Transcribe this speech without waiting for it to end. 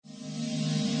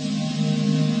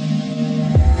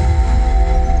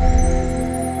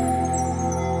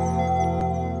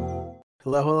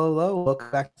Hello, hello, hello. Welcome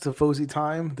back to Fozy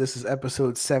Time. This is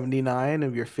episode 79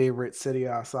 of your favorite City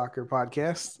Soccer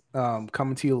podcast.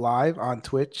 Coming to you live on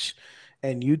Twitch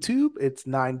and YouTube. It's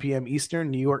 9 p.m.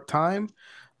 Eastern, New York time.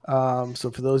 So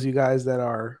for those of you guys that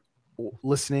are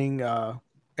listening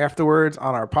afterwards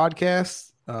on our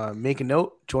podcast, make a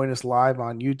note. Join us live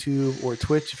on YouTube or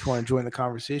Twitch if you want to join the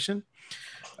conversation.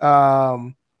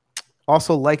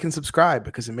 Also, like and subscribe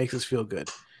because it makes us feel good.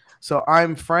 So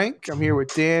I'm Frank. I'm here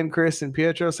with Dan, Chris, and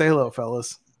Pietro. Say hello,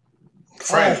 fellas.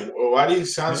 Frank, why do you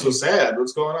sound so sad?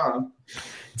 What's going on?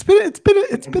 It's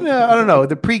been a I don't know.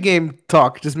 The pregame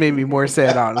talk just made me more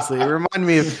sad. Honestly, it reminded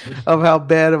me of how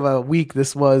bad of a week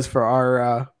this was for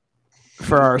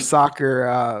our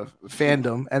soccer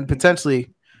fandom, and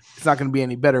potentially it's not going to be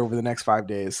any better over the next 5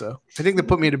 days. So I think they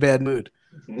put me in a bad mood.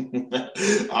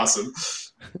 Awesome.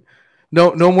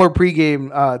 No more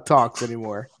pregame talks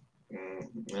anymore.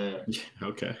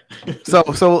 Okay. So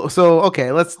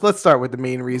okay, let's start with the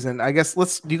main reason. I guess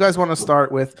do you guys want to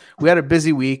start with, we had a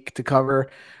busy week to cover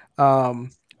from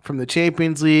the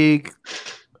Champions League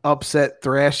upset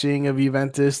thrashing of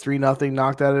Juventus 3-0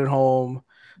 knocked out at home,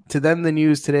 to then the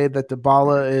news today that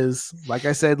Dybala is, like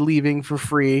I said, leaving for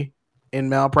free in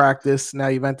malpractice. Now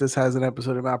Juventus has an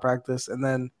episode of malpractice, and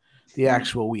then the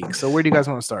actual week. So where do you guys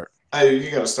want to start?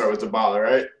 You got to start with Dybala,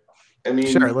 right? I mean,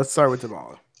 sure, let's start with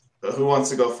Dybala. Who wants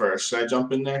to go first? Should I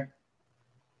jump in there?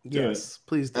 Yes,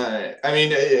 please do. I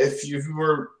mean, if you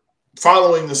were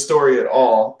following the story at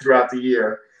all throughout the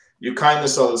year, you kind of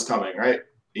saw this coming, right?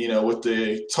 You know, with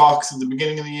the talks at the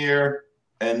beginning of the year,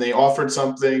 and they offered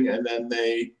something, and then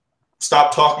they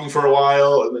stopped talking for a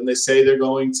while, and then they say they're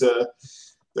going to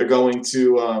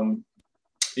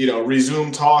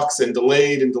resume talks, and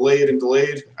delayed.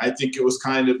 I think it was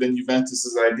kind of in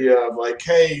Juventus's idea of like,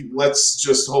 hey, let's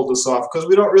just hold this off because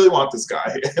we don't really want this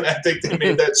guy. And I think they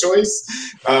made that choice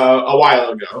a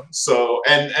while ago. So,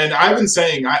 and I've been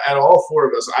saying, at all four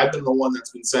of us, I've been the one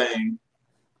that's been saying,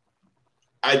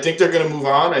 I think they're going to move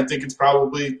on. I think it's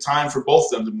probably time for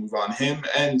both of them to move on, him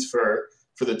and for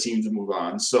the team to move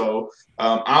on. So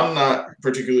I'm not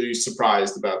particularly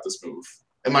surprised about this move.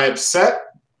 Am I upset?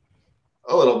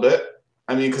 A little bit.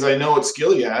 I mean, because I know what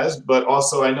skill he has, but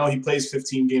also I know he plays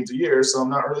 15 games a year, so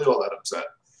I'm not really all that upset.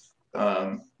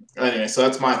 Anyway, so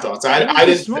that's my thoughts. I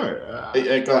didn't. Smart. Go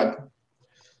ahead.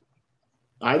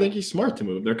 I think he's smart to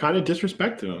move. They're kind of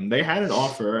disrespecting him. They had an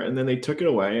offer, and then they took it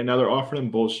away, and now they're offering him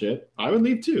bullshit. I would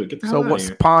leave too. Get the hell out of here. So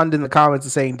what's Pond in the comments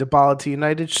is saying Dybala to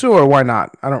United? Sure, why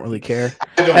not? I don't really care.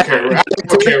 I don't care. I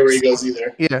don't care where he goes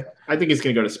either. Yeah, I think he's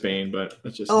going to go to Spain, but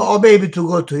that's just. Or maybe to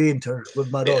go to Inter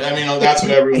with Marotta. I mean, that's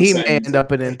what everyone's he saying. may end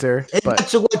up in Inter. And but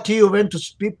that's what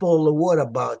Juventus people what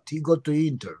about. He go to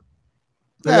Inter.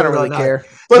 I don't really care.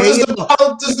 But does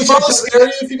the ball scare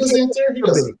you if he goes Inter? He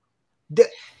doesn't.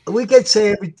 We can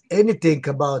say anything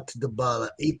about Dybala.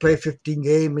 He played 15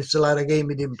 games. It's a lot of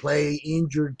games he didn't play,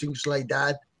 injured, things like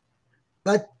that.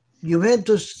 But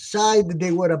Juventus side,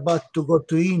 they were about to go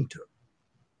to Inter.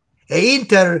 And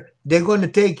Inter, they're going to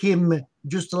take him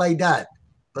just like that.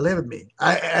 Believe me.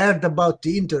 I heard about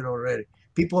the Inter already.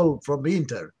 People from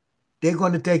Inter, they're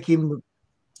going to take him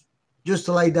just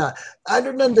like that. I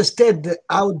don't understand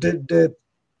how the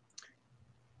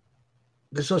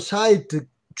society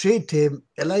treat him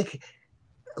like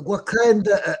what kind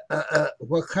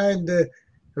of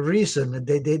reason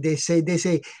they say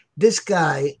this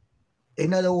guy,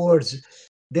 in other words,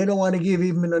 they don't want to give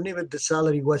him even the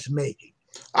salary he was making.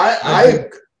 I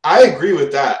agree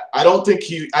with that. I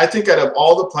think out of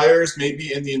all the players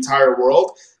maybe in the entire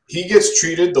world, he gets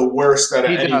treated the worst out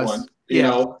of anyone. You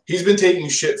know, he's been taking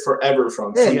shit forever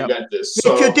from Juventus.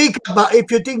 So if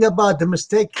you think about the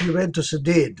mistake Juventus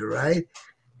did, right?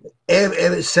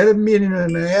 7.5 million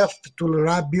to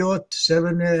Rabiot,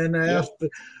 7.5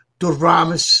 to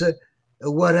Ramos,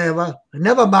 whatever.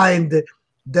 Never mind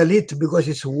the Lit because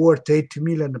it's worth 8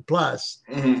 million plus.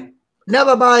 Mm-hmm.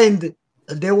 Never mind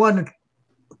they want to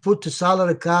put the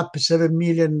salary cap 7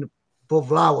 million for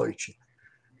Vlahovic.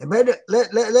 But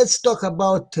let's talk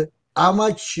about how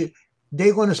much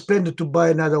they're going to spend to buy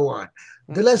another one.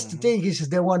 The last thing is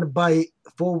they want to buy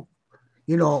for,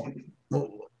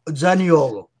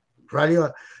 Zaniolo. Right?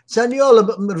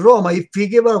 Zaniolo, Roma, if he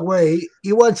give away,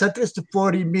 he wants at least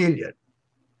 40 million.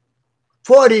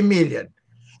 40 million.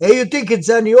 And you think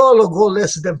Zaniolo go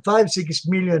less than 5-6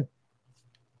 million?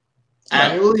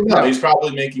 Annually? No, he's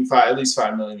probably making at least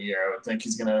 5 million a year. I would think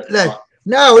he's going to.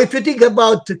 Now, if you think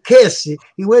about Kessie,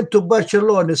 he went to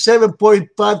Barcelona,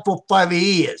 7.5 for 5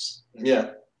 years. Yeah.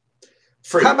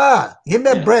 Free. Come on, give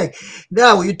me a break.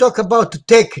 Now, you talk about the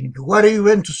technique. What are you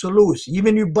went to lose?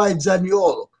 Even you buy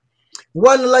Zaniolo.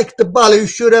 One like the ball you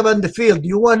should have on the field.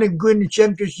 You want to win the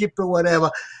championship or whatever.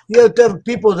 You have to have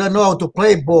people that know how to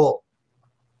play ball.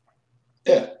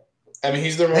 Yeah. I mean,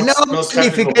 he's the And now most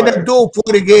if you technical can player. do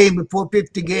 40 game,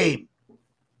 50 game.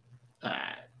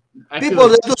 I feel People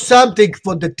like- that do something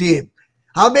for the team.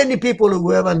 How many people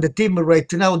who have on the team right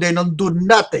now, they don't do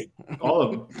nothing. all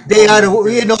of them. They are,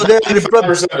 they are the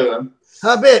problem. 95% of them.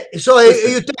 I bet. So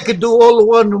you take it to all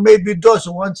one who maybe does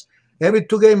once, every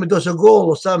 2 games does a goal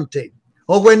or something.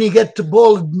 Or when he get the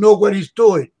ball, know what he's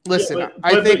doing. Listen, Yeah,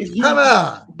 I think Come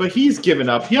on. But he's given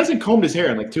up. He hasn't combed his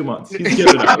hair in like 2 months. He's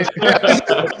given up.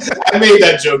 I made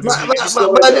that joke. This week. Just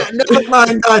go But like that. never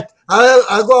mind that.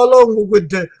 I go along with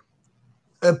the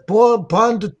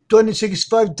pound 26,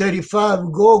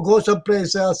 535. Go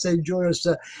someplace else, enjoy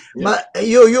yourself. Yeah. But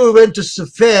you Juventus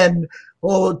fan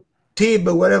or team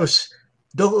or whatever,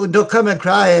 don't come and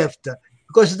cry after.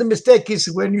 Because the mistake is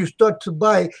when you start to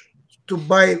buy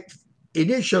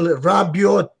initially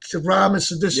Rabiot, Ramos,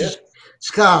 this is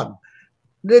scam.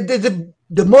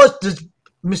 The most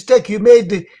mistake you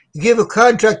made, you give a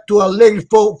contract to Allegri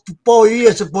for 4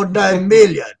 years for 9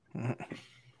 million.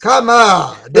 Come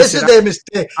on, this Listen, is the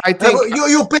mistake. I think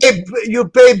you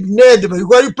pay Nedved.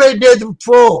 What you pay Nedved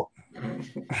for?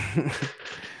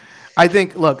 I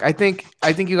think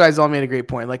you guys all made a great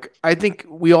point. Like, I think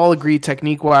we all agree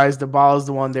technique wise, Dybala is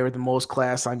the one there with the most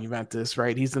class on Juventus,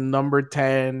 right? He's the number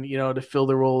 10, to fill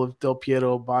the role of Del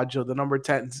Piero, Baggio, the number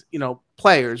 10,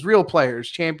 players, real players,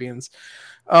 champions.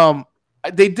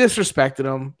 They disrespected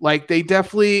him. Like, they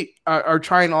definitely are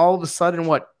trying all of a sudden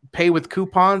pay with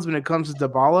coupons when it comes to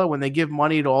Dybala when they give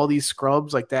money to all these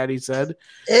scrubs, like Daddy said.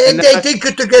 And they think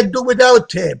they can do without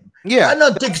him. Yeah, I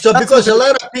don't think so, because a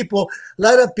lot of people, a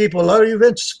lot of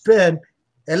Juventus fan,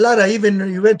 a lot of even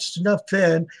Juventus not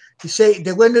fan, they say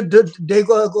they when they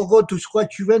go to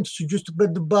squash Juventus just to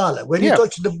bet the ball. When he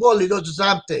touch the ball, he does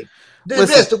something.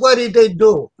 This what did they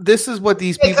do? This is what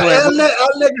these people. I'll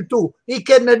let you do. He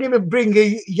cannot even bring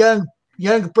a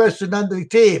young person on the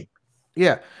team.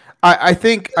 Yeah. I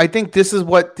think this is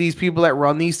what these people that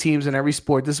run these teams in every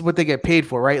sport, this is what they get paid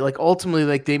for, right? Like, ultimately,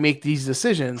 like, they make these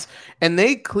decisions, and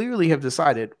they clearly have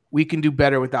decided we can do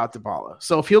better without Dybala.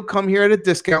 So if he'll come here at a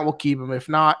discount, we'll keep him. If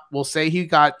not, we'll say he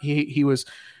had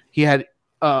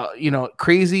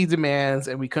crazy demands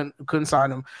and we couldn't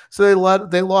sign him. So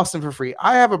they lost him for free.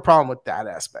 I have a problem with that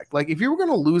aspect. Like, if you were going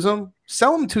to lose him,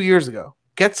 sell him 2 years ago.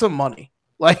 Get some money.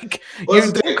 Like, I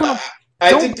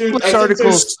think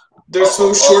they're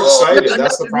so short-sighted.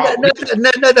 That's the problem. I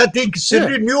think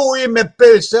renew him and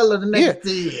pay sell the next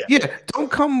year. Yeah,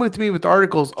 don't come with me with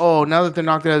articles. Oh, now that they're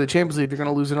knocked out of the Champions League, they're going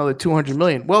to lose another $200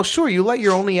 million. Well, sure, you let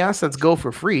your only assets go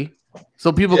for free,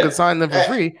 so people can sign them for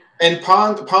free. And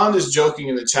Pond is joking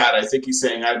in the chat. I think he's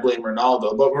saying I blame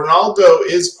Ronaldo, but Ronaldo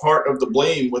is part of the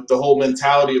blame with the whole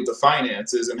mentality of the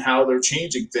finances and how they're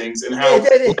changing things and how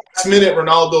last minute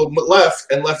Ronaldo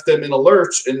left them in a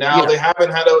lurch, and now they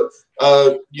haven't had a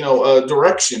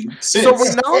direction since.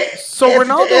 So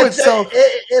Ronaldo itself.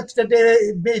 If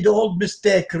they made the old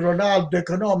mistake, Ronaldo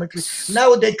economically,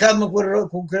 now they come up with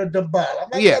the ball.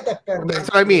 That's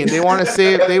what I mean. They want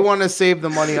to save the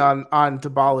money on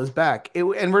Dybala's back.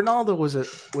 And Ronaldo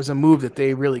was a move that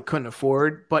they really couldn't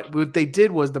afford. But what they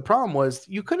did was, the problem was,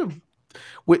 you could have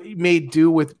made do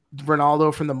with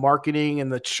Ronaldo from the marketing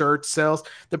and the shirt sales.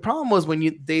 The problem was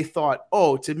when they thought,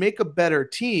 to make a better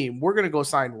team, we're going to go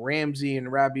sign Ramsey and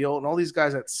Rabiot and all these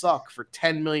guys that suck for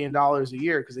 $10 million a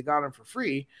year because they got them for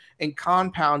free, and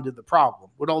compounded the problem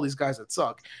with all these guys that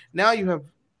suck. Now you have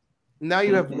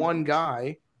one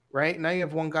guy, right? Now you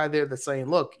have one guy there that's saying,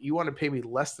 look, you want to pay me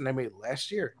less than I made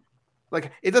last year?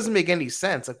 Like, it doesn't make any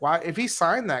sense. Like, why? If he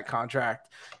signed that contract,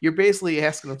 you're basically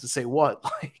asking him to say what?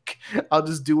 Like, I'll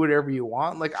just do whatever you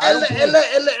want. Like,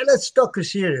 let's talk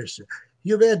serious.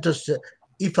 Juventus,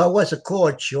 if I was a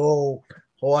coach or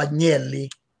Agnelli,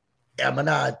 I'm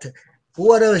not.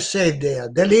 What do I say there?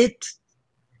 Delete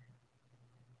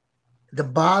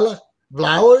Dybala,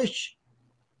 Vlahovic,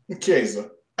 Chiesa.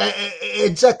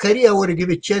 Zaccaria would give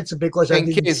a chance because I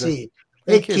didn't Chiesa. see it.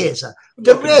 And Chiesa.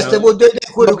 The rest of they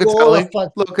could go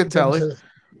Locatelli.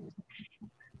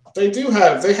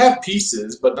 They have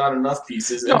pieces, but not enough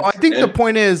pieces. No, I think the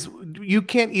point is, you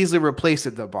can't easily replace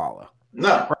a Dybala.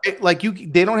 No, right? Like,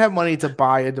 they don't have money to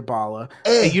buy a Dybala.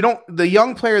 And you don't. The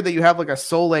young player that you have, like a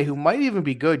Sole, who might even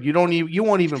be good, you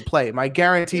won't even play. My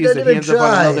guarantee is that he ends up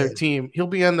on another team.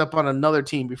 He'll end up on another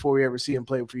team before we ever see him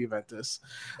play for Juventus.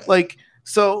 Like,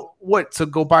 so what? So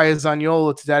go buy a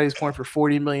Zaniolo, to Daddy's point, for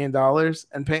 $40 million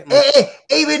and pay him.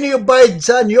 Even you buy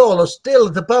Zaniolo,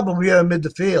 still the problem we are in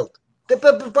midfield. The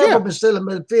problem is still in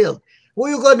midfield. Who are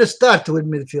you going to start with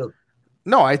midfield?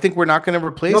 No, I think we're not going to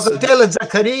replace. Locatelli and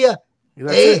Zakaria.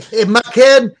 That's Hey, it. hey,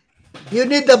 McCann, you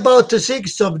need about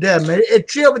 6 of them.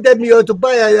 3 of them you have to buy.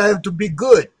 I have to be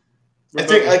good. I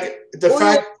think like the Who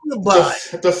fact you buy?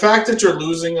 the fact that you're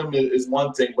losing them is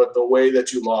one thing, but the way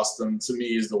that you lost them to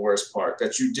me is the worst part.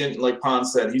 That you didn't, like Pon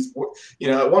said, he's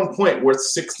at one point worth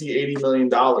 $60-80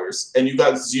 million, and you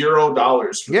got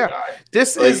 $0 for the guy.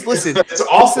 This Like, is listen. it's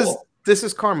awful. This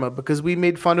is karma because we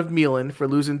made fun of Milan for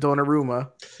losing Donnarumma,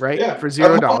 right? Yeah, For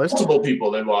 $0. Multiple people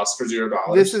they lost for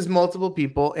 $0. This is multiple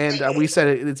people, and we said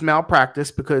it's malpractice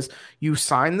because you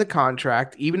sign the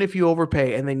contract, even if you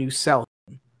overpay, and then you sell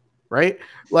him, right?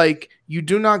 Like, you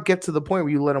do not get to the point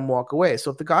where you let him walk away. So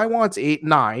if the guy wants 8,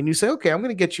 9, you say, okay, I'm going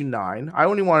to get you 9. I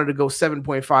only wanted to go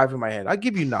 7.5 in my head. I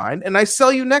give you 9, and I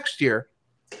sell you next year.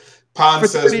 Pon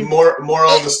says moral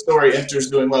of the story,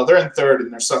 Inter's doing well. They're in third and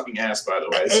they're sucking ass, by the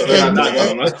way. So they're not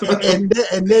doing well.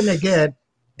 And then again,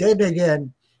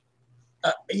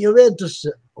 Juventus,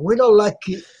 we don't like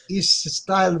his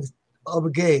style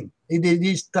of game,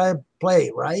 his style of play,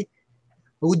 right?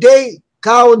 They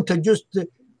count just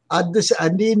at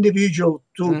the individual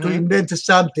to invent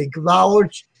something.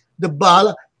 Vlahovic, the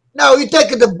Bala. Now you take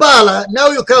the Bala,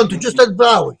 now you count just at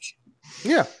Vlahovic.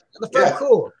 Yeah. That's very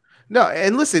cool. No,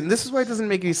 and listen, this is why it doesn't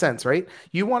make any sense, right?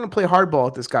 You want to play hardball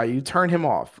at this guy, you turn him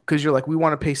off because you're like, we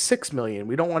want to pay $6 million.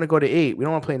 We don't want to go to 8. We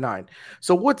don't want to play 9.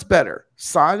 So what's better,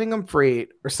 signing him for 8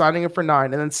 or signing him for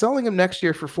 9 and then selling him next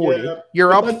year for 40? Yeah,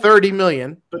 you're up $30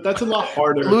 million. But that's a lot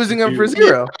harder. Losing him for do.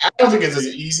 0. I don't think it's as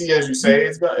easy as you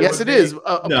say. Yes, it is.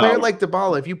 A No. player like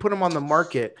Dybala, if you put him on the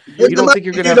market, You you don't think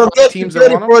you're going to don't have get teams that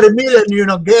want him? 40 million, you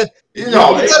don't get.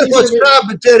 No, You got to go scrap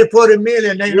at 40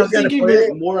 million, then you You're don't get thinking it. of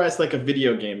it more as like a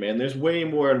video game, man. There's way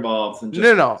more involved than just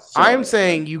No. I'm selling.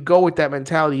 saying you go with that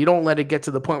mentality. You don't let it get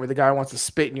to the point where the guy wants to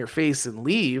spit in your face and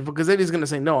leave because then he's going to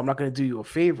say, no, I'm not going to do you a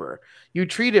favor. You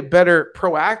treat it better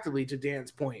proactively, to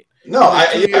Dan's point. No, I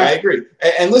agree.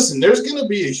 And listen, there's going to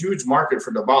be a huge market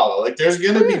for Dybala. Like, there's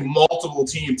going to be multiple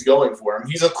teams going for him.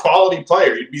 He's a quality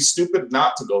player. You'd be stupid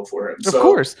not to go for him. Of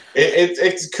course.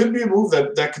 It could be a move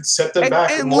that could set them back.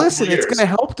 And multiple listen, years. it's going to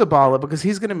help Dybala because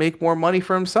he's going to make more money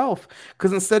for himself.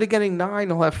 Because instead of getting 9,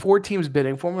 he'll have 4 teams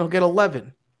bidding for him. He'll get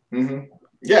 11. Mm-hmm.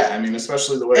 Yeah, I mean,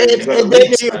 especially the way. And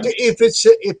then if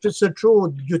it's a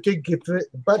true, you think if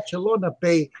Barcelona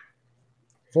pay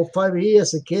for 5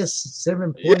 years, I guess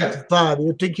 7.5,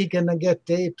 you think he can get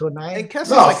 8 or 9? And Kessler's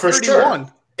No, like for 31.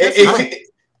 sure.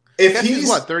 If He's he's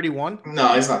what, 31? No,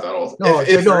 he's not that old. No,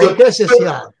 if Kess is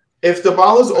young. If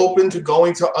Dybala's open to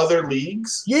going to other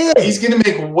leagues, Yeah. he's going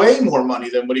to make way more money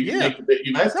than what he can make at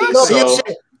United. No, So,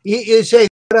 you say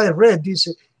what I read this.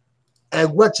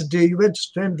 What's the Juventus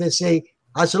fan? They say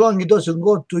as long as he doesn't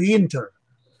go to Inter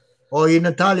or an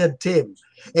Italian team,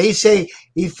 and he say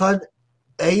he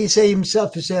say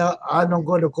himself, he say I'm not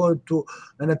going to go to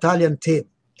an Italian team.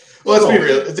 well, let's be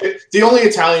real. The only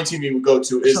Italian team he would go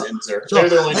to is Inter. They're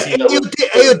the only team that would.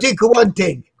 You think one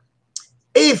thing: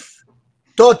 if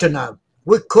Tottenham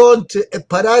we can't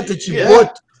Paratici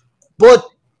bought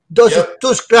those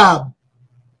 2 scrub,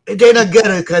 they're not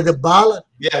gonna get the ball.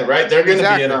 Yeah, right. They're going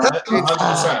to be in on it, Exactly.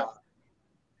 100%.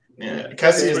 Yeah,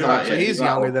 Kessie is not. So he's not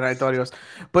younger old. than I thought he was.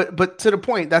 But to the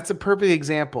point, that's a perfect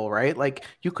example, right? Like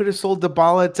you could have sold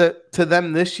Dybala to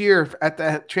them this year at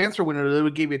the transfer window. They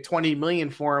would give you $20 million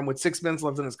for him with 6 months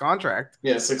left in his contract.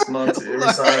 Yeah, 6 months.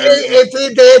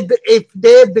 If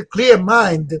they have the clear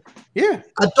mind, Yeah.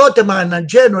 I thought man in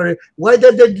January, why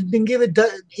did they didn't give it to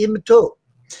him too?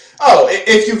 Oh,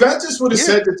 if Juventus would have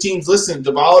said to teams, listen,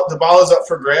 Dybala's up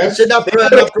for grabs, It's enough they for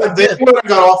would enough for have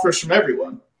got offers from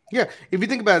everyone. Yeah. If you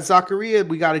think about it, Zakaria,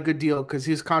 we got a good deal because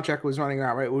his contract was running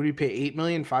out, right? What did we pay? 8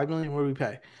 million, 5 million? What did we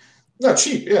pay? No,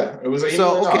 cheap. Yeah, it was. $8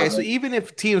 So million. okay, so even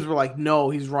if teams were like, no,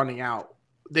 he's running out,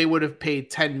 they would have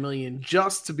paid 10 million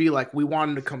just to be like, we want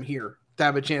him to come here to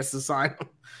have a chance to sign him,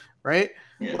 right?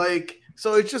 Yeah. Like,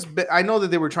 so it's just, I know that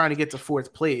they were trying to get to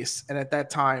 4th place, and at that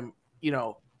time,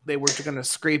 they were going to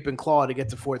scrape and claw to get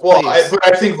to 4th Well, place. but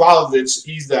I think Vlahovic,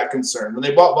 he's that concerned. When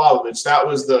they bought Vlahovic, that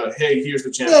was the hey, here's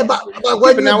the chance. Yeah, but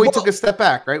when But now we you took a step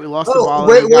back, right? We lost the Oh, ball.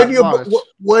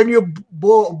 when you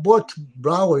bought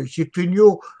Browers, if you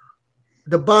knew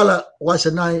the ball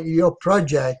wasn't your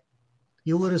project,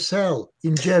 you would have sell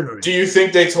in January. Do you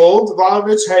think they told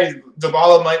Vlahovic, hey,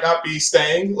 Dybala might not be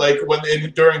staying, like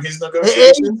during his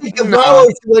negotiation?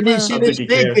 Browers, when you I see don't this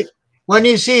think he thing, cares. when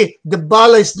you see the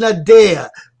ball is not there,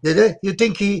 you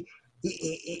think he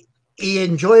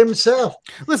enjoy himself?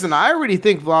 Listen, I already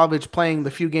think Vlahovic playing the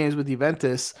few games with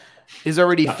Juventus is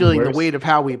already feeling the weight of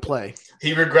how we play.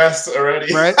 He regressed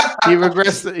already. Right? He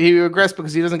regressed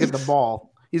because he doesn't get the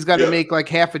ball. He's got to make like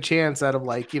half a chance out of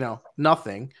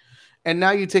nothing. And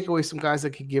now you take away some guys that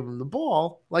could give him the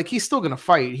ball. Like, he's still going to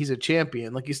fight. He's a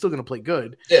champion. Like, he's still going to play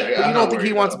good. Yeah, But you don't think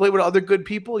he wants to play with other good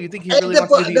people? You think he really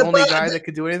wants to be the only guy that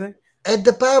could do anything? And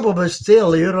the problem is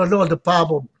still, you don't know the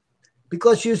problem.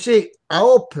 Because you see, I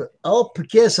hope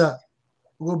Chiesa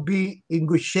will be in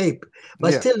good shape.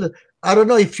 But still, I don't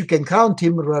know if you can count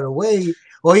him right away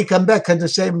or he come back at the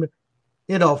same,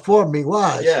 form he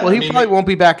was. Yeah, well, he probably won't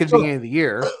be back at the beginning of the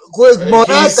year.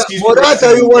 Morata, you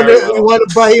want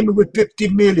to buy him with 50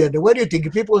 million. What do you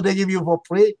think? People, they give you for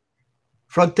free?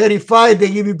 From 35,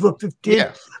 they give you for 15.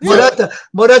 Yeah.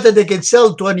 Morata, they can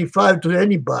sell 25 to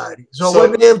anybody. So why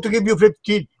do they have to give you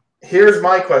 15? Here's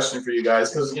my question for you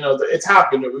guys, because it's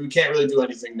happened. We can't really do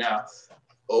anything now.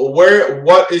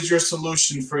 What is your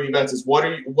solution for Juventus? What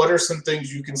are some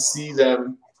things you can see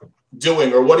them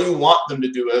doing, or what do you want them to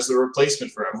do as a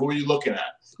replacement for him? Who are you looking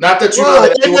at? Not that you know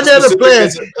anyone specific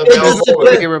is available.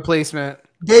 A replacement.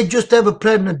 They just have a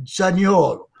plan with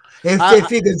Zaniolo. If they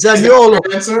figure Zaniolo,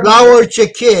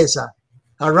 Vlahovic, Chiesa,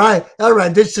 all right,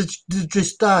 this is the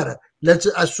starter. Let's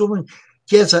assume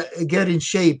Chiesa get in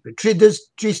shape.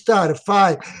 Three starter,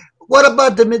 5. What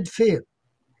about the midfield?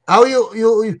 How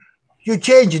you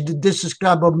change this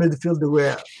scrub of midfield the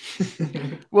way?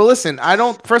 Well, listen,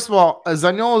 first of all,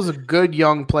 Zaniolo is a good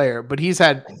young player, but he's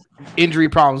had injury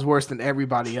problems worse than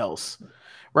everybody else,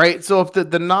 right? So if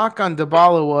the knock on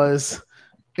Dybala was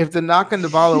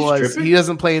he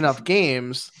doesn't play enough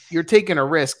games, you're taking a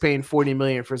risk paying $40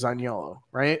 million for Zaniolo,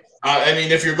 right? I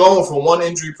mean, if you're going from one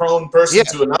injury-prone person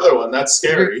to another one, that's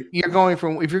scary. You're going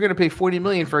from, if you're going to pay $40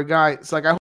 million for a guy, it's like, I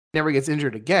hope he never gets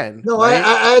injured again. No, right?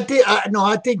 I think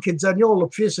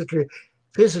Zaniolo physically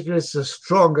is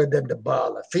stronger than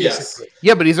Dybala. Physically,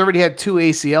 yeah, but he's already had 2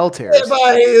 ACL tears.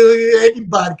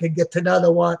 Anybody can get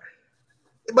another one.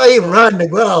 But he run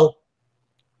well.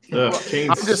 I'm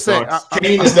just saying,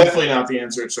 Kane is definitely not the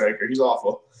answer at striker. He's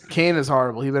awful. Kane is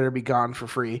horrible. He better be gone for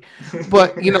free.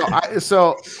 But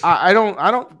I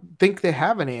don't think they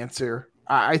have an answer.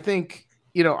 I think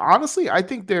honestly, I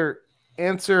think their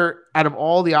answer out of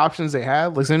all the options they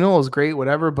have, like Zaniolo is great,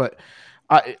 whatever. But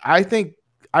I think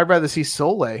I'd rather see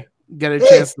Sole get a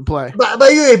chance to play.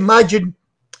 But you imagine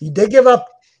they give up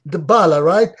the Dybala,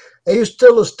 right? And you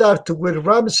still start with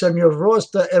Ramos on your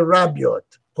roster and Rabiot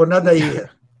for another year.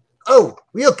 Oh,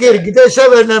 you're kidding. They're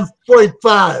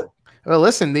 7.5. Well,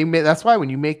 listen, that's why when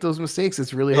you make those mistakes,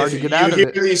 it's really hard to get out of it.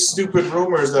 You hear these stupid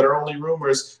rumors that are only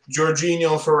rumors.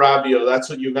 Jorginho for Rabiot. That's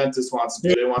what Juventus wants to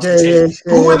do. They want to change.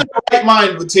 Who in their right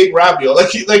mind would take Rabiot?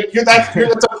 That's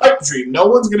a pipe dream. No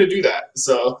one's going to do that.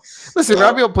 So listen,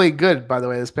 Rabiot played good, by the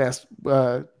way, this past.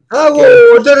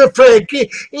 They're Frank.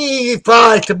 He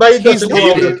fights, but he doesn't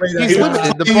want to play that. He's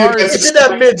limited. The bar is in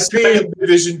that midfield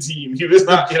division team. He was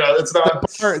not. It's not.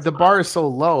 The bar is so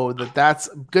low that's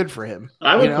good for him.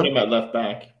 I would put him at left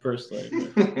back personally.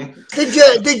 Did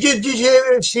you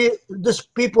ever see these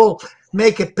people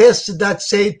make a pass that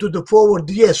say to the forward,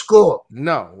 score?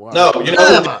 No. No,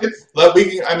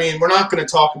 we're not going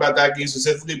to talk about that game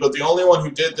specifically, but the only one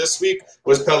who did this week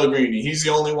was Pellegrini. He's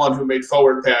the only one who made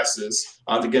forward passes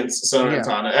against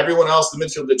Salernitana. Everyone else, the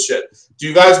midfield did shit. Do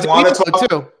you guys want to talk?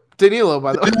 Too. Danilo,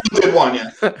 by the way. Did one,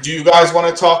 yeah. Do you guys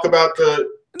want to talk about the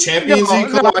Champions League?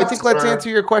 No, I think let's answer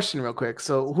your question real quick.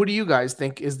 So who do you guys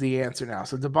think is the answer now?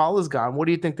 So Dybala's gone. What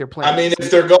do you think they're playing? I mean, if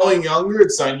they're going younger,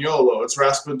 it's Zaniolo, it's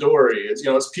Raspadori.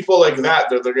 It's people like that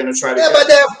they're going to try to get. But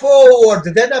they're forward.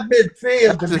 They're not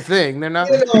midfield. That's the thing. They're not.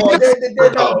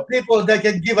 They're not people that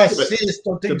can give assists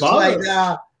or things like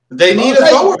that. They need a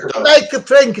forward, though. Like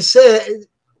Frank said,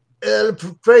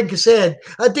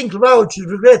 I think Rauch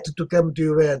regretted to come to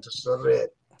Juventus already.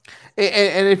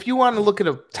 And if you want to look at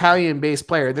an Italian-based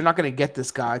player, they're not going to get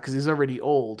this guy because he's already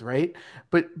old, right?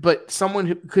 But someone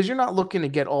who, because you're not looking to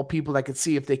get all people that could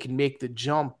see if they can make the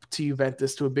jump to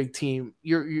Juventus to a big team.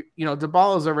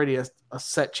 Dybala is already a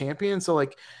set champion, so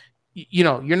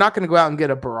you're not going to go out and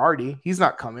get a Berardi. He's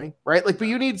not coming, right? But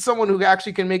you need someone who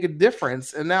actually can make a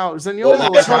difference. And now Zaniolo,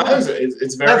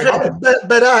 it's very hard.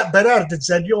 Berardi and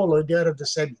Zaniolo, they are the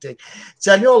same thing.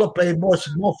 Zaniolo play more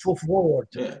forward.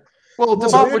 Yeah. Well, we're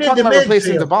talking about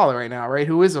replacing Dybala right now, right?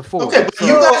 Who is a forward. Okay, but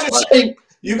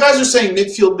you guys are saying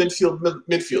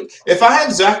midfield. If I had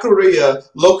Zakaria,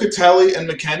 Locatelli, and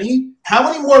McKennie, how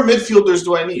many more midfielders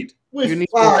do I need? You need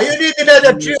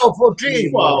another 3 or 4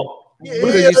 teams. Well,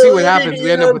 because you see what happens.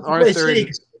 We end up with Arthur.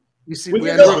 You see, we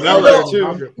end up with Ravella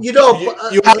too. You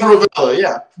have Ravella,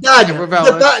 yeah.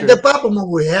 The problem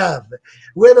we have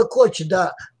a coach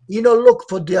that look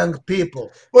for the young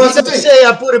people. Well, He that's the didn't thing. say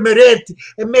I put him in it,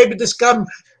 and maybe this guy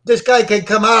can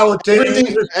come out.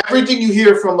 Everything you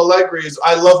hear from Allegri is,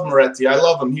 I love Moretti. I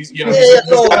love him. He's got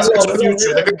such a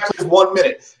future. The guy plays 1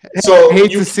 minute. So I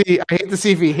hate to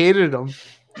see if he hated him.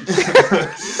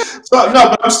 So, no,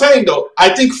 but I'm saying though,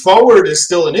 I think forward is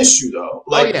still an issue though.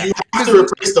 Like you have to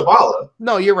replace Dybala.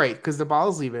 No, you're right, because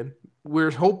Dybala's leaving.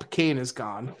 We hope Kane is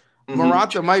gone.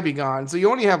 Morata might be gone, so you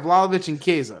only have Vlahovic and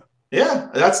Chiesa. Yeah,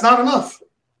 that's not enough.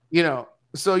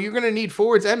 So you're going to need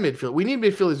forwards and midfield. We need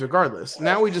midfielders regardless.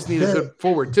 Now we just need a good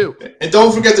forward too. And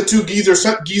don't forget the two geezer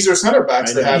center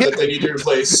backs they have that they need to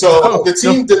replace. So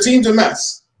the team's a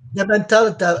mess. The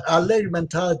mentality, Allegri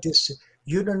mentality is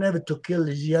you don't have to kill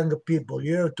these younger people.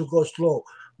 You have to go slow.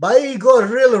 But he goes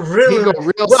really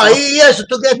well. He has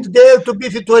to get there to be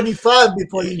 25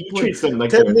 before he treats them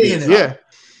like 10 minutes. Yeah.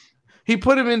 He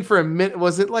put him in for a minute.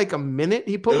 Was it like a minute?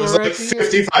 He put it was Moretti like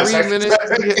 55 3 seconds. minutes.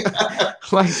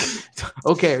 Like,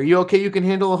 okay, are you okay? You can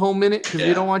handle a whole minute because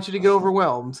we don't want you to get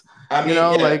overwhelmed. I mean,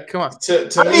 like, come on.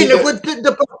 With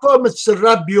the performance of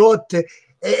Rabiot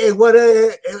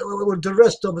with the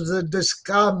rest of the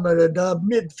scum, the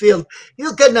midfield,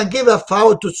 you cannot give a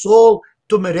foul to Saul,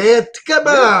 to Meret. Come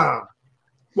on.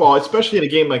 Well, especially in a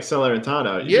game like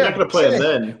Salernitana, you're not going to play him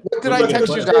then. What did I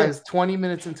text you guys 20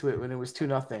 minutes into it when it was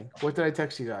 2-0? What did I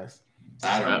text you guys?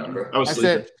 I don't remember.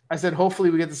 I said, hopefully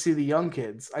we get to see the young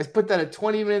kids. I put that at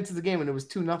 20 minutes of the game and it was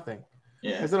 2-0.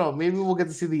 Yeah. I said, oh, maybe we'll get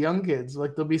to see the young kids.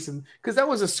 Like there'll be some, because that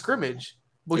was a scrimmage.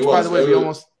 Which, by the way, we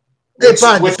almost.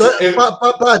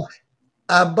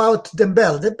 About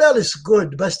Dembele. Dembele is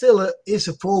good, but still is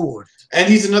a forward. And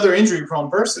he's another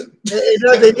injury-prone person.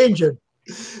 Another injured.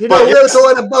 We're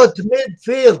talking about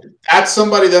midfield. That's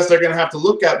somebody that they're going to have to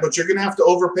look at, but you're going to have to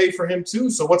overpay for him too.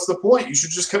 So what's the point? You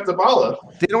should just keep Dybala.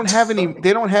 They don't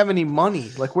have any money.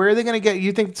 Like, where are they going to get?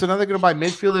 You think so? Now they're going to buy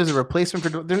midfielders a replacement for?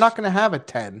 They're not going to have a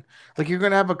 10. Like, you're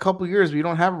going to have a couple years, but you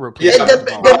don't have a replacement.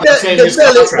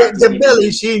 Dembele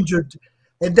is injured.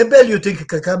 And Dembele, you think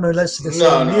can come in less than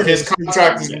No, his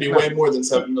contract is going to be way more than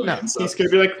 $7 million. No, so. He's going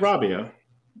to be like Rabiot.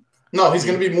 No, he's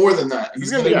going to be more than that.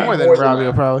 He's going to be more than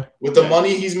Rabiot, probably. With the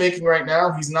money he's making right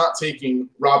now, he's not taking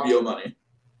Rabiot money.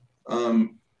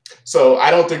 So I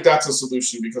don't think that's a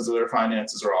solution because of their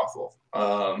finances are awful.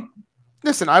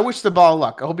 Listen, I wish the ball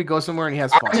luck. I hope he goes somewhere and he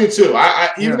has fun. I do too.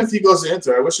 Even if he goes to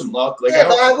Inter, I wish him luck. Like,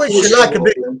 I wish him luck a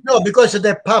bit. No, because of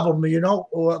that problem,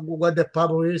 what the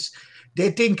problem is. They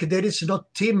think there is no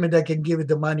team that can give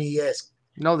the money he asks.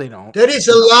 No, they don't. There is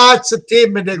lots of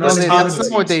team that that's not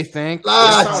what they think.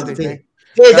 Lots of team.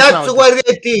 That's what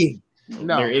they think.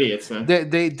 No, they're idiots, man.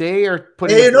 They are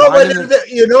putting.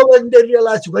 When they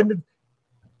realize when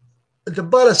the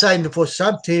ball signed for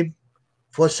some team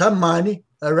for some money,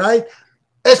 all right,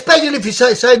 especially if he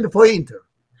signed for Inter.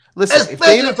 Listen,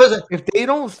 if they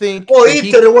don't think,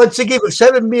 Inter wants to give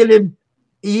 $7 million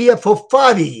a year for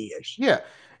 5 years. Yeah.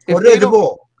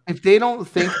 If they don't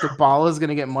think Dybala is going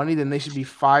to get money, then they should be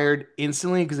fired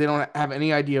instantly because they don't have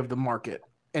any idea of the market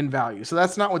and value. So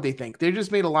that's not what they think. They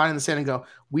just made a line in the sand and go,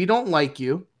 we don't like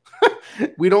you.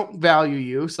 We don't value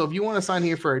you. So if you want to sign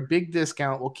here for a big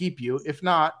discount, we'll keep you. If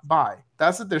not, bye.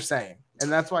 That's what they're saying.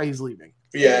 And that's why he's leaving.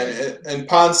 Yeah, and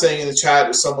Pon saying in the chat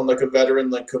is someone like a veteran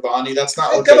like Cavani. That's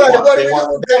not what they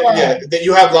want. That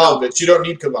you have Vlahovic. You don't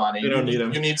need Cavani. You don't need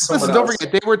him. You need someone else. Don't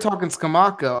forget, they were talking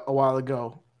Scamacca a while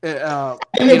ago. I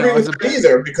didn't agree with that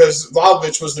either because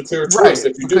Vlahovic was the clear choice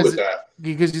if you do with that.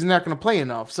 Because he's not going to play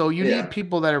enough. So you need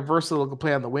people that are versatile to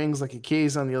play on the wings, like a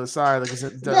Case on the other side.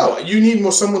 No, you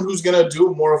need someone who's going to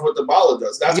do more of what Dybala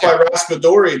does. That's why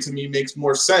Raspadori to me makes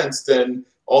more sense than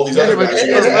all these other guys.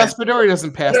 Raspadori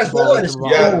doesn't pass the ball.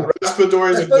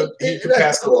 Raspadori is a good. He can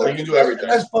pass the ball. He can do everything.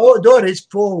 Raspadori is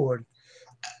forward.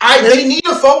 They need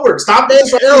a forward. Stop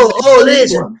this.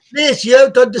 Listen. You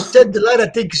have to understand the line. I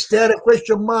think is there a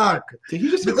question mark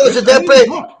because they play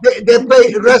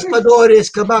Raspadori,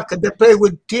 Scamacca. They play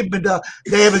with team.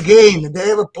 They have a game. They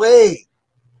have a play.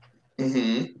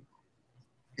 Mm-hmm.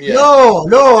 Yeah.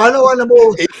 No, I don't want to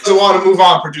move. He doesn't want to move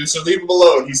on, producer. Leave him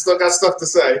alone. He's still got stuff to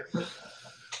say.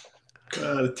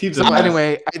 The team's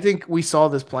anyway, I think we saw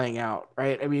this playing out,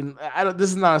 right? I mean, this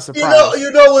is not a surprise.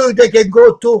 You know where they can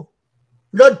go to.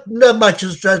 Not much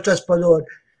as Raspadori.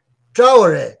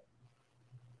 Traore.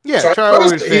 Yeah,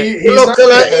 Traore. He look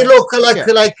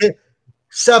like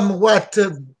somewhat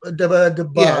the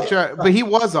bar. Yeah, but he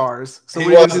was ours. So he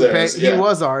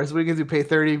was ours. We can do pay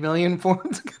 $30 million for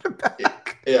him to get him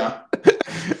back. Yeah.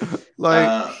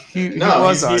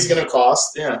 He's going to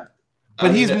cost. Yeah.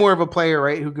 But he's more of a player,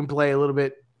 right? Who can play a little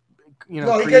bit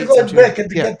No, he create can go some back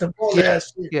and change. get the ball. Yeah.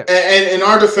 Yes. Yeah. And in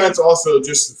our defense, also,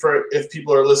 just for if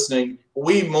people are listening,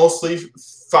 we mostly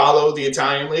follow the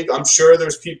Italian league. I'm sure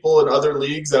there's people in other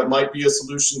leagues that might be a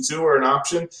solution too or an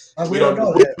option. We don't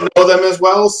know that. know them as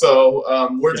well, so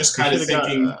we're just kind of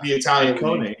thinking the Italian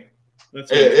Kone.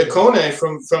 league. Kone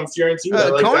from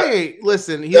Fiorentina. Kone,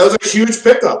 listen, that was a huge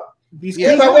pickup.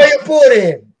 Yeah, but where you put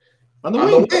him? On the On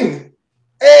wing. the wing.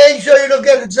 Hey, so you don't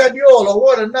get a Zaniolo.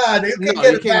 What a nada. You can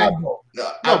get a Pablo.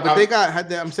 No, but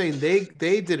I'm saying they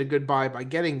did a good buy by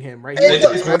getting him, right? Hey,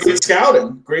 Great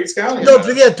scouting. Great scouting. Don't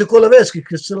forget to Kulusevski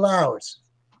because still ours.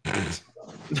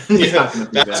 Yeah,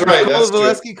 that's right. That's true.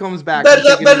 Kulusevski comes back.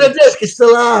 Bernardeschi is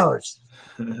still ours.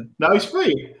 Now he's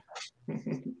free.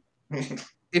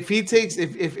 If he takes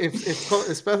if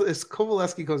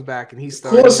Kovalevsky comes back and he's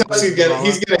starting,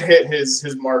 he's gonna hit his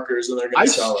markers and they're gonna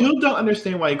sell still don't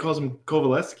understand why he calls him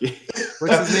Kovalevsky.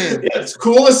 What's his name? Yeah, it's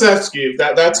Kulusevski.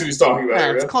 That's who he's talking about. Yeah,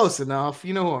 right? it's close enough.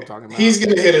 You know who I'm talking about. He's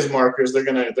gonna hit his markers. They're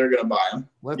gonna buy him.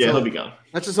 He'll be gone.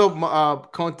 Let's just hope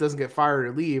Conte doesn't get fired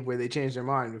or leave where they change their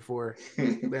mind before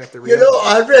they have to. You know,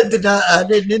 I read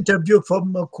an interview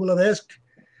from Kulusevski.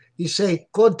 He said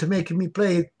Conte making me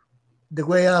play the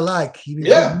way I like. He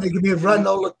making me run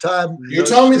all the time. You're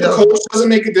telling me the coach doesn't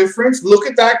make a difference? Look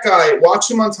at that guy. Watch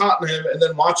him on Tottenham and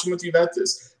then watch him with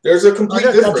Juventus. There's a complete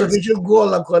difference. There's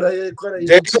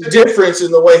a difference in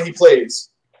the way he plays.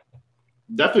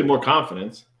 Definitely more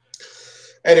confidence.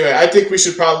 Anyway, I think we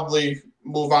should probably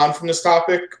move on from this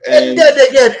topic. And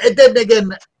then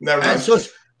again, never mind.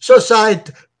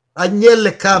 Society,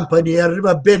 Agnelli Company,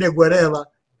 arriva bene Guerrera.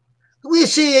 We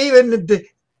see even the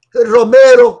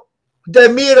Romero,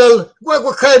 Demiral,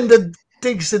 what kind of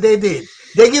things they did?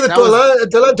 They give it to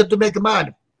Atalanta to make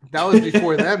money. That was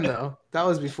before them, though. That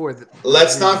was before.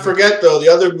 Let's not forget, though, the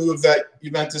other move that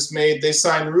Juventus made. They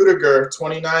signed Rudiger,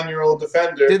 29-year-old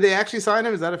defender. Did they actually sign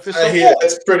him? Is that official?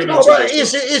 It's pretty much. But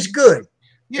it's good.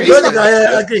 Yeah,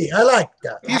 I agree. I like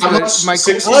that.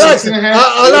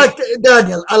 I like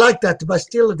Daniel. I like that, but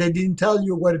still, they didn't tell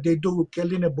you what they do with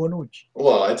Chiellini and Bonucci.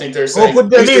 Well, I think they're saying,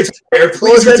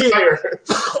 please retire.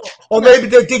 Or maybe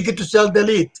they're thinking to sell De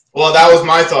Ligt. Well, that was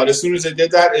my thought. As soon as they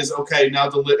did that, is okay. Now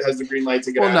De Ligt has the green light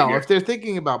to get out of here. If they're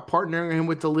thinking about partnering him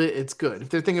with De Ligt, it's good. If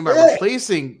they're thinking about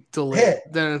replacing De Ligt,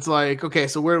 then it's like, okay,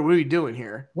 so what are we doing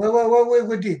here? What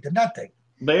we did? Nothing.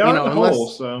 They are in the hole,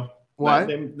 so. What?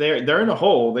 They're in a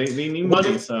hole. They need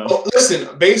money. So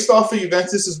listen, based off of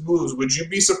Juventus's moves, would you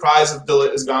be surprised if De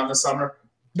Ligt is gone this summer?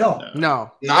 No,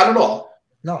 not at all.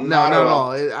 Not at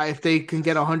all. If they can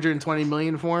get 120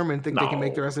 million for him and think they can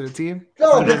make the rest of the team,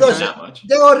 no, because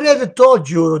they already told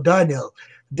you, Daniel.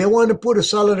 They want to put a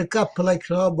salary cap like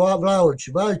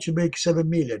Vlahovic. Vlahovic make 7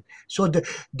 million, so De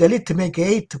Ligt make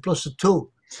 8 plus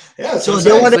 2. Yeah, so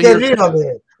they want to get rid of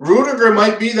it. Rudiger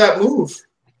might be that move.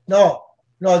 No,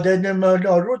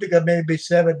 Rudiger maybe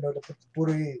 7 or put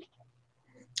it.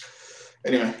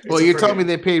 Anyway, well, you're telling me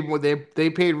they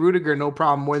paid Rudiger no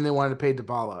problem more than they wanted to pay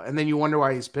Dybala, and then you wonder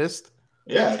why he's pissed.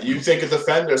 Yeah, you think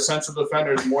a central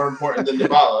defender is more important than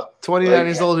Dybala. 29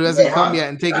 years old who hasn't come yet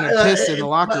and taking a piss in the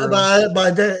locker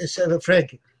room.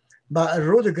 Frankie, but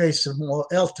Rudiger is more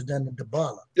healthy than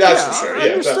Dybala. That's for sure. I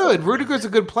understood. Rudiger's a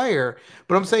good player,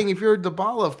 but I'm saying if you're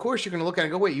Dybala, of course you're going to look at it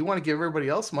and go, wait, you want to give everybody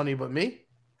else money but me?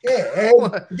 Yeah,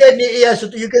 and then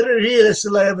you can really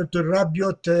have to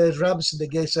Rabiot Ramsey the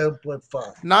game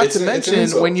 7.5. Not to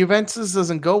mention, when Juventus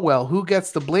doesn't go well, who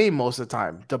gets the blame most of the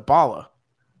time? Dybala.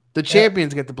 The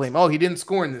champions get the blame. Oh, he didn't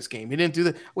score in this game. He didn't do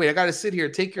that. Wait, I got to sit here.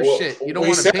 Take your shit. You don't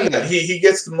want to pay me. He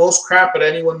gets the most crap at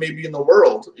anyone maybe in the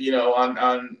world,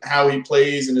 on how he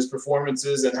plays and his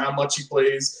performances and how much he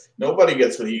plays. Nobody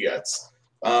gets what he gets.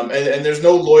 And there's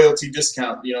no loyalty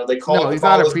discount. They call he's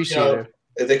not appreciated.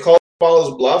 They call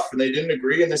Dybala's bluff and they didn't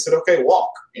agree and they said, okay,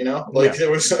 walk.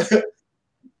 There was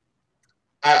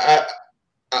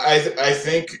I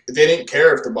think they didn't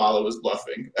care if Dybala was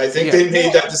bluffing. I think they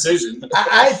made that decision.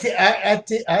 I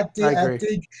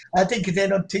think they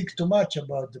don't think too much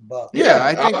about Dybala. Yeah,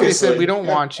 I think they said we don't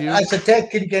want you. As a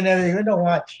technical and everything, we don't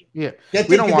want you. Yeah,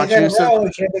 we don't want you.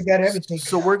 They got everything.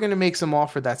 So we're gonna make some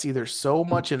offer that's either so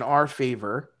much in our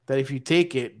favor that if you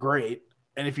take it, great,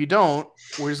 and if you don't,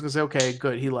 we're just gonna say, okay,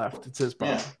 good, he left. It's his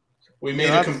problem. Yeah. We made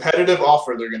a competitive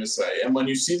offer, they're going to say. And when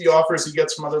you see the offers he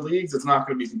gets from other leagues, it's not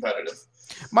going to be competitive.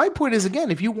 My point is,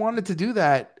 again, if you wanted to do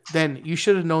that, then you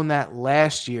should have known that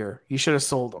last year. You should have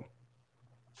sold him.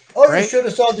 Oh, right? You should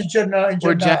have sold the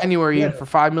or January for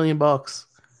 $5 million.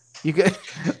 You could,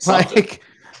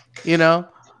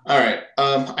 All right.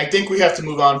 I think we have to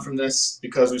move on from this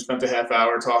because we spent a half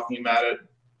hour talking about it.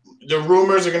 The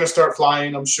rumors are going to start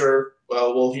flying, I'm sure.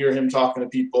 we'll hear him talking to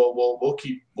people.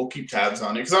 We'll keep tabs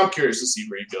on it because I'm curious to see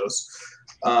where he goes.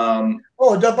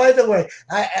 By the way,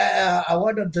 I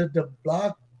wanted the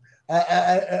blog.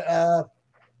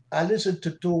 I listened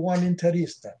to one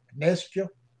interista, Nespio.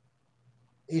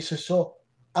 He's so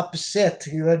upset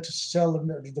he went to sell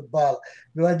the ball.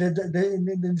 But at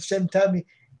the same time,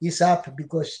 he's happy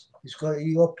because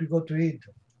he hoped to go to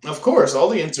Inter. Of course, all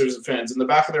the Inter fans in the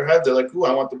back of their head, they're like, "Ooh,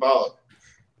 I want the ball."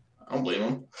 I don't blame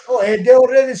them. And they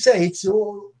already say it's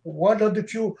one of the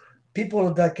few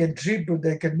people that can dribble,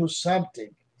 they can do something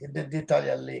in the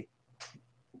Italian league.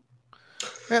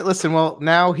 Yeah, listen, well,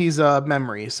 now he's a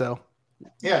memory, so.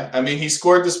 Yeah, I mean, he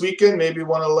scored this weekend, maybe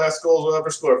one of the last goals we'll ever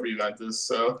score for Juventus.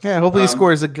 So yeah, hopefully he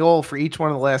scores a goal for each one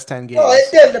of the last 10 games.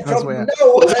 And then from now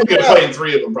we're playing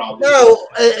 3 of them probably. No,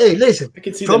 hey, listen. I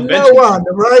can see from now on,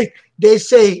 right? They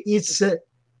say it's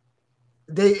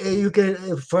you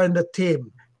can find a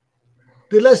team.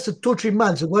 The last 2-3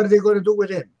 months, what are they going to do with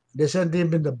him? They send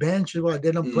him in the bench. What,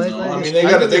 they don't play. No, like I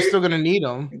mean, they're still going to need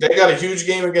him. They got a huge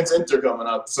game against Inter coming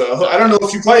up, so I don't know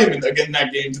if you play him again in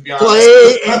that game. To be honest,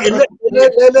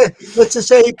 let's just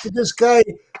say if this guy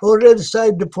already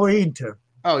signed for Inter.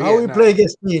 Oh yeah, how we play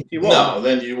against him? No,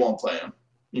 then you won't play him.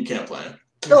 You can't play him.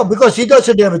 No, because he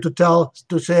doesn't have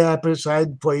to say I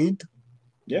signed for Inter.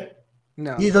 Yeah,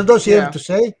 no, he doesn't have to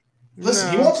say.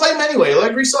 Listen, he won't play him anyway.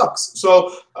 Allegri sucks.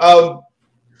 So.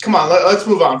 Come on, let's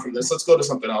move on from this. Let's go to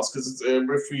something else because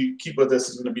if we keep with this,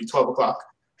 it's going to be 12 o'clock.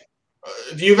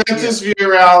 Juventus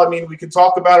Villarreal, I mean, we can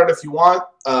talk about it if you want.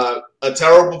 A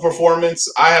terrible performance.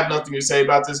 I have nothing to say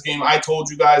about this game. I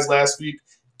told you guys last week,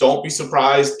 don't be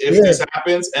surprised if this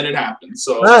happens, and it happens.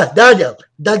 So, Daniel,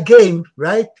 that game,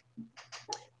 right?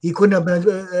 He couldn't have,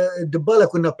 Dybala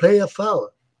couldn't play a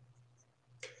foul.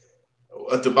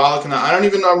 Dybala cannot. I don't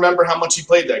even remember how much he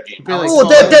played that game.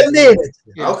 10 minutes.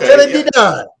 Okay. 79.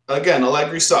 Yeah. Again,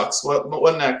 Allegri sucks.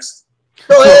 What next?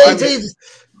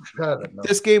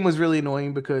 This game was really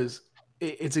annoying because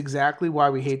it's exactly why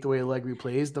we hate the way Allegri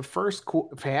plays. The first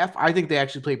half, I think they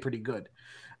actually played pretty good.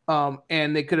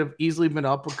 And they could have easily been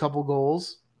up a couple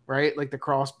goals, right? Like the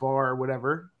crossbar or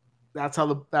whatever. That's how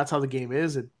the game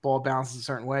is. It ball bounces a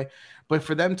certain way. But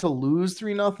for them to lose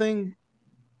 3-0,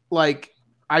 like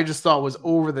I just thought was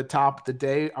over the top the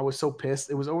day. I was so pissed.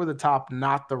 It was over the top,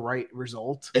 not the right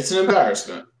result. It's an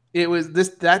embarrassment. It was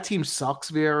that team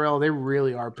sucks, VRL. They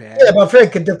really are bad. Yeah, but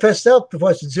Frank, the first half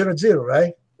was 0-0,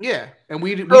 right? Yeah, and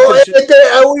we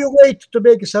wait to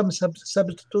make some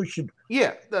substitution.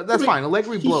 Yeah, that's fine.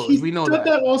 Allegri blows. We know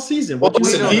that all season. Well,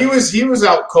 listen, he was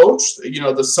out coached. You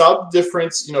know, the sub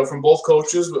difference, from both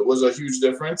coaches was a huge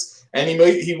difference. And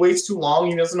he waits too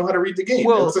long. He doesn't know how to read the game.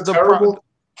 Well, it was terrible.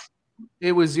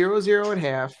 It was 0-0 at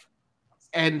half,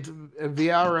 and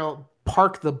VRL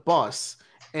parked the bus,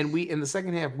 and in the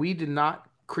second half we did not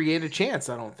create a chance.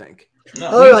 I don't think. No.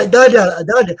 All right,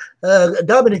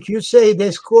 Dominic, you say they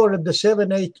scored in the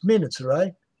 7-8 minutes,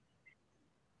 right?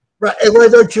 Right, and why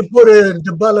don't you put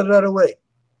the ball right away?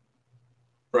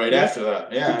 Right after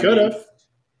that, yeah. You could have.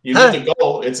 You need the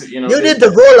goal. You need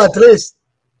the goal at least.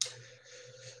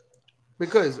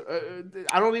 Because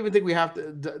I don't even think we have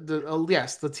to.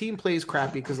 Yes, the team plays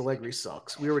crappy because Allegri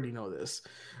sucks. We already know this.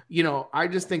 I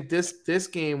just think this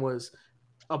game was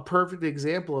a perfect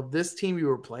example of this team you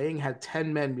were playing had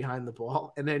 10 men behind the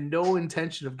ball and had no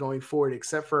intention of going forward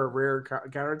except for a rare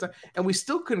counterattack, and we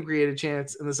still couldn't create a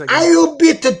chance in the second. How you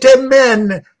beat the 10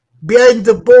 men behind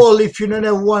the ball if you don't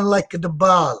have one like the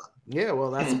ball? Yeah, well,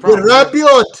 that's the problem.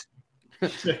 Rabiot.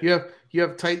 You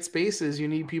have tight spaces. You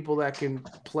need people that can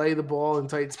play the ball in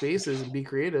tight spaces and be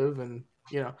creative. And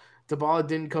Dybala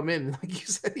didn't come in, like you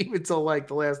said, even until like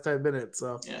the last 10 minutes.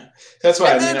 So yeah, that's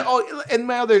why. And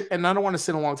I don't want to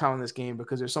sit a long time on this game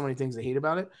because there's so many things I hate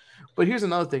about it. But here's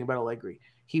another thing about Allegri: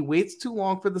 he waits too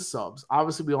long for the subs.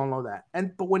 Obviously, we all know that.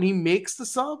 But when he makes the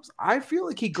subs, I feel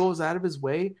like he goes out of his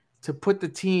way to put the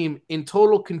team in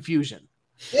total confusion.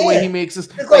 The way he makes this,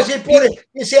 because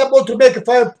he's able to make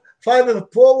five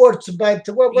forwards, but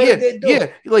what do they do? Yeah,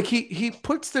 like he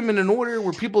puts them in an order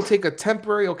where people take a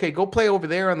temporary, okay, go play over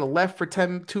there on the left for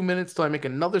 2 minutes till I make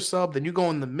another sub, then you go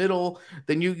in the middle,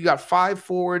 then you got 5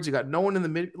 forwards, you got no one in the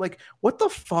middle. Like, what the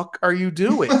fuck are you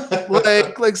doing?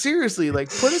 like seriously, like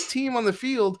put a team on the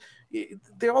field.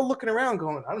 They're all looking around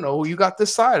going, I don't know, you got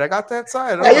this side, I got that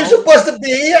side. Are you supposed to be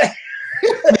here?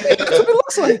 That's what it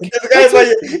looks like.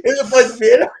 You're supposed to be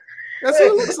here. That's what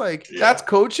it looks like. Yeah. That's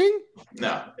coaching?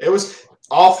 No, it was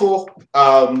awful.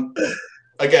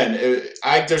 again,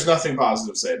 there's nothing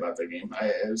positive to say about that game.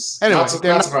 Anyway,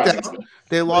 not surprising to me.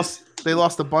 They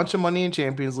lost a bunch of money in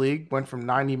Champions League, went from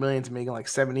 90 million to making like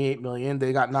 78 million.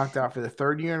 They got knocked out for the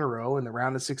third year in a row in the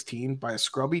round of 16 by a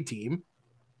scrubby team.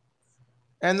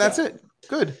 And that's it.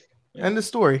 Good. Yeah. End of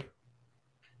story.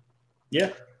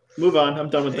 Yeah. Move on. I'm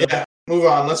done with that. Yeah. Move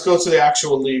on. Let's go to the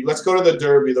actual league. Let's go to the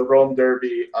derby, the Rome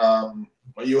derby.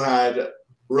 You had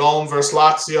Rome versus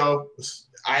Lazio.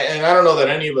 I don't know that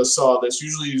any of us saw this.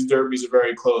 Usually these derbies are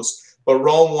very close. But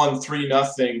Rome won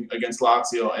 3-0 against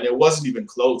Lazio, and it wasn't even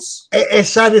close.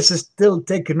 Sarri is still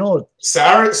taking note.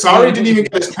 Sarri didn't even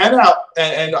get his pen out,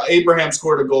 and Abraham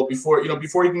scored a goal before he can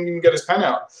even get his pen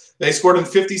out. They scored in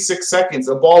 56 seconds,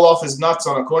 a ball off his nuts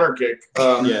on a corner kick.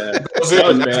 That was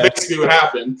it. That's basically what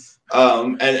happened.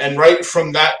 And right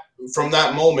from that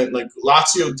moment, like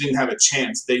Lazio didn't have a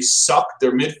chance. They sucked.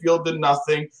 Their midfield did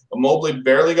nothing. Immobile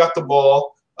barely got the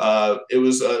ball. It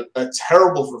was a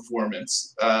terrible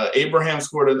performance. Abraham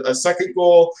scored a second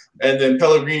goal, and then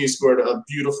Pellegrini scored a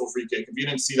beautiful free kick. If you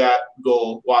didn't see that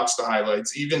goal, watch the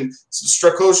highlights. Even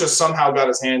Strakosha somehow got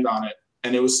his hand on it,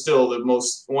 and it was still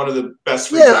one of the best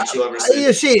free kicks you'll ever see.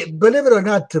 You see, believe it or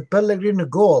not, the Pellegrini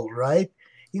goal, right?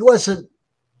 It was a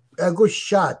good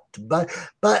shot, but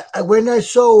when I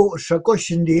saw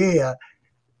Strakosha in the air,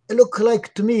 it looked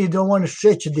like to me you don't want to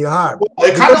stretch the arm. Well,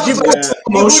 it kind of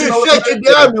emotional.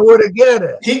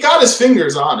 He got his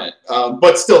fingers on it,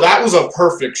 but still, that was a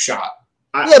perfect shot.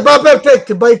 But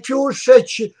perfect. But if you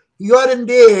stretch, you are in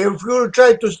the air. If you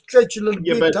try to stretch a little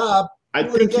bit up, I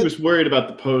think he was worried about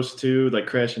the post too, like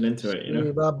crashing into it.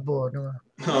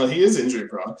 No, he is injury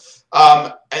prone.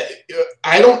 I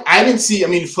didn't see. I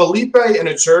mean, Felipe and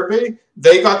Acerbi,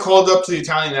 they got called up to the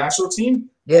Italian national team.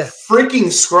 Yeah,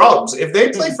 freaking scrubs. If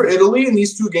they play for Italy in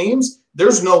these two games,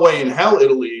 there's no way in hell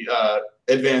Italy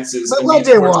advances. But what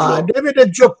they want?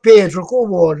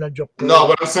 No,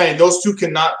 but I'm saying those two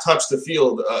cannot touch the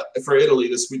field for Italy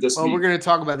this week. Well, we're going to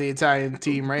talk about the Italian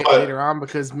team later on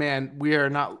because, man, we are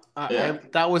not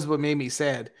that was what made me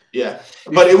sad. Yeah,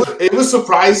 but it was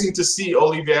surprising to see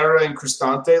Oliveira and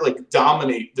Cristante like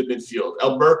dominate the midfield.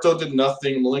 Alberto did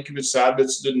nothing.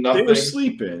 Milinkovic-Savic did nothing. They were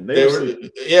sleeping.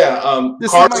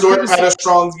 Karsdorp had a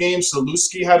strong game.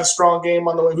 Saluski had a strong game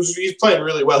on the way. He's playing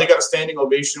really well. He got a standing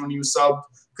ovation when he was subbed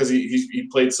because he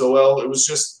played so well. It was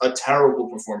just a terrible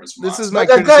performance. This is my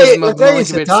criticism of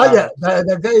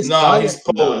Milinkovic-Savic. No, he's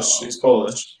Polish. He's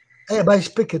Polish. Hey, but he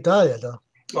speaks Italian though.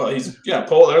 Well, he's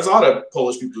Polish. There's a lot of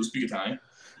Polish people who speak Italian.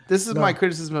 This is my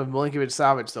criticism of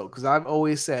Milinkovic-Savic, though, because I've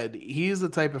always said he's the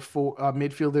type of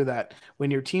midfielder that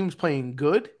when your team's playing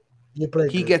good,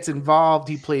 he gets involved,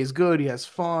 he plays good, he has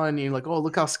fun. You're like, oh,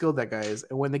 look how skilled that guy is.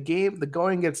 And when the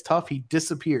going gets tough, he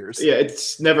disappears. Yeah,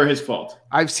 it's never his fault.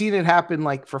 I've seen it happen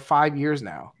like for 5 years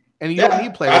now. And you don't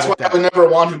need players. That's why I would never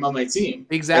want him on my team.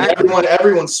 Exactly. And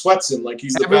everyone sweats him like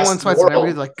he's the best in the world.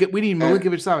 Everyone's like, we need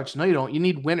Milinkovic-Savic. No, you don't. You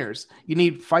need winners. You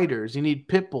need fighters. You need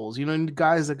pit bulls. You need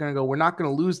guys that are going to go, we're not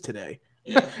going to lose today.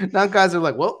 Yeah. Not guys are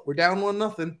like, well, we're down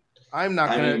 1-0. I'm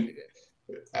not going to.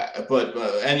 But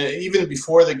even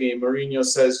before the game, Mourinho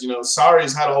says,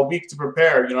 Sarri's had all week to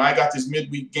prepare. I got these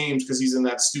midweek games because he's in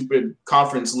that stupid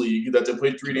conference league that they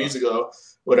played 3 days ago.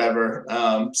 Whatever.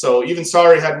 So even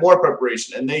Sarri had more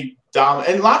preparation, and they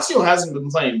and Lazio hasn't been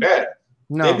playing bad.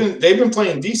 No, they've been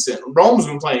playing decent. Rome's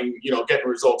been playing, getting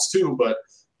results too. But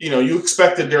you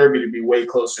expect the derby to be way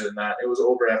closer than that. It was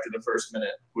over after the first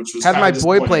minute, which was had my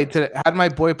boy play today. Had my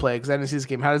boy play because I didn't see this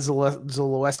game. How did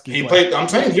Zalewski play? He played. I'm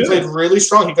saying he played really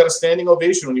strong. He got a standing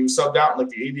ovation when he was subbed out in like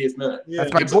the 80th minute. Yeah,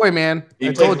 that's my boy, man.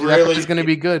 I told you that he's going to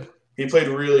be good. He played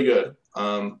really good.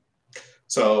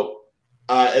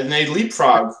 And they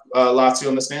leapfrog Lazio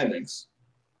in the standings.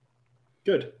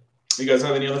 Good. You guys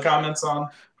have any other comments on?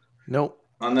 Nope.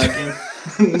 On that game?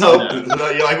 No.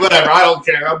 You're like, whatever. I don't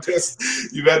care. I'm pissed.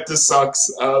 Juventus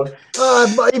sucks.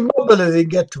 Immobile didn't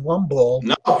get to one ball.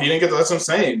 No, he didn't get. That's what I'm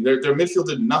saying. Their midfield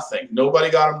did nothing. Nobody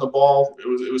got him the ball.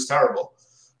 It was terrible.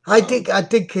 I think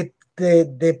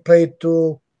they played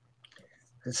too.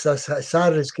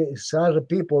 Sarri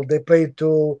people. They played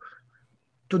too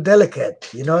delicate.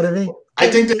 You know what I mean? I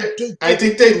think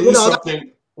they lose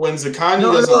something when Zaccagni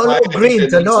doesn't play.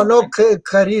 No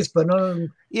charisma, no.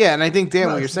 Yeah, and I think,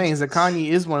 Dan, what you're saying is Zaccagni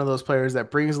is one of those players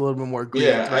that brings a little bit more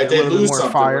grit, right? They lose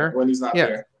something fire when he's not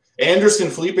there.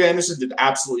 Felipe Anderson did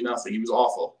absolutely nothing. He was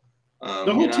awful.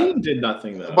 The whole team did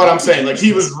nothing, though. But I'm saying, like,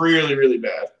 he was really, really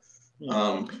bad.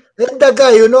 And that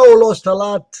guy, lost a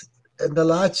lot in the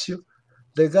Lazio.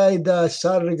 The guy that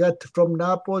Sarri got from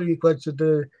Napoli, he went to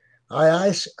the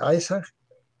Isaac.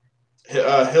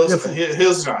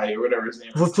 Hillside or whatever his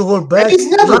name is. Football back. And he's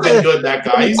never been good, that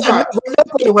guy. He's not.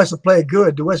 He was to play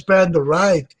good. He was playing on the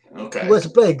right. Okay. He was to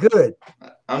play good.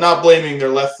 I'm not blaming their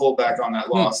left fullback on that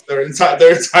loss. Their entire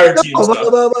team.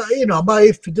 But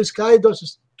if this guy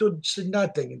does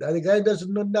nothing, the guy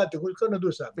doesn't know nothing, who's gonna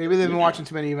do something? Maybe they've been watching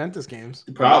too many Juventus games.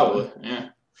 Probably, yeah.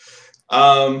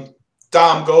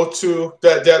 Dom, go to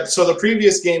that. So the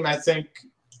previous game, I think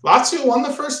Lazio won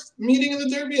the first meeting in the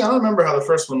derby. I don't remember how the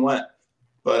first one went,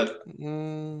 but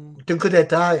Think of that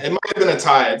tie. it might have been a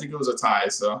tie. I think it was a tie.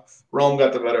 So Rome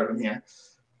got the better of him here.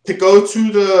 To go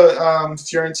to the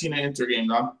Fiorentina Inter game,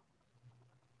 Dom,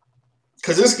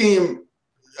 because this game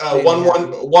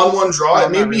 1-1 draw.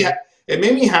 It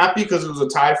made me happy because it was a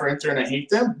tie for Inter, and I hate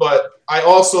them. But I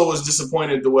also was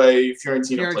disappointed the way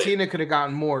Fiorentina played. Could have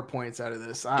gotten more points out of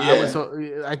this.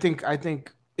 I think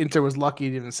Inter was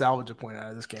lucky to even salvage a point out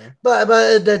of this game. But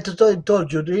I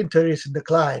told you the Inter is in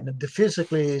decline. The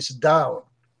physically is down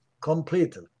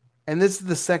completely. And this is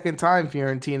the second time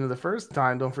Fiorentina. The first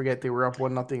time, don't forget, they were up 1-0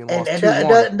 and lost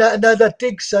 2-1. The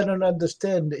things I don't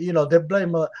understand. They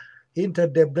blame Inter.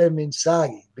 They blame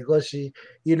Inzaghi because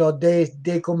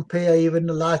they compare even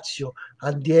Lazio.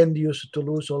 At the end, used to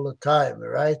lose all the time,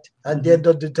 right? At the end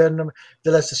of the tournament,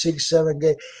 the last 6-7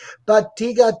 games. But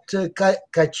he got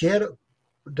Cachero,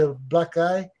 the black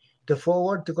guy, the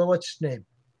forward. What's his name?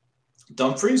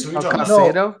 Dumfries. Who are you talking Caicedo?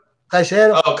 about?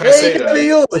 Caicedo. Oh,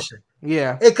 Caicedo.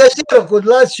 Yeah. Caicedo could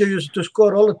Lazio used to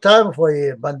score all the time for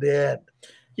him at the end.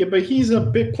 Yeah, but he's a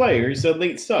big player. He's a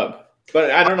late sub. But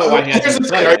I don't know why he Here's hasn't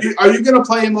the thing. played. Are you going to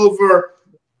play him over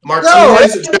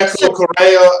Martinez, Dzeko,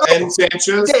 Correa, and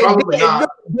Sanchez? Probably not.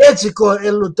 Mexico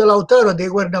and Lautaro, they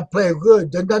were not playing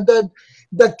good. And then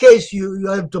that case, you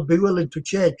have to be willing to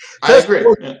change. I agree.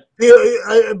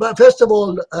 But first of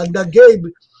all, in the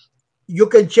game, you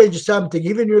can change something.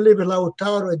 Even you leave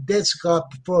Lautaro and Dzeko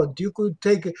up front, you could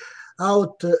take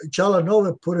out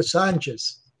Chalanova, put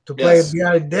Sanchez to play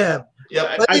behind them.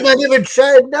 Yep. But he didn't even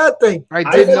try nothing. I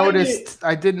did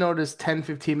notice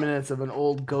 10-15 minutes of an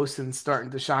old Gosens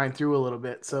starting to shine through a little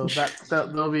bit. So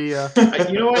they'll be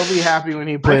they'll be happy when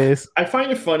he plays. I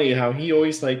find it funny how he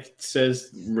always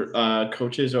says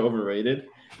coaches are overrated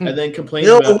and then complains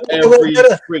about every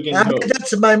freaking coach.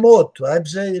 That's my motto. I'm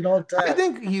saying all the time. I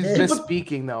think he's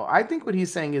misspeaking though. I think what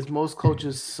he's saying is most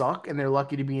coaches suck and they're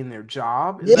lucky to be in their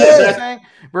job. Is that what he's saying?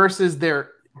 Versus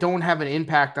don't have an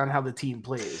impact on how the team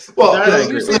plays.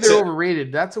 Well, you say they're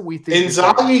overrated. That's what we think.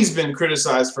 Inzaghi's been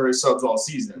criticized for his subs all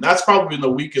season. That's probably been the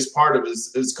weakest part of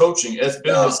his coaching. It's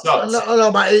been his subs.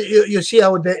 No, but you see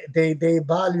how they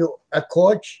value a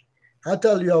coach. I'll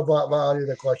tell you about value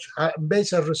the coach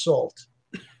based on result.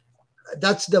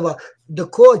 That's the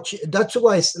coach. That's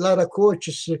why a lot of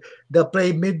coaches that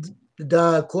play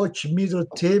middle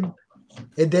team,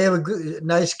 and they have a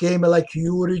nice game like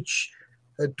Juric,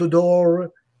 Tudor,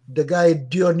 the guy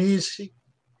Dionisi.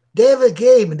 They have a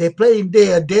game. They play in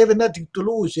there. They have nothing to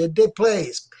lose. They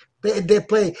play. They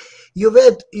play.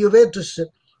 Juventus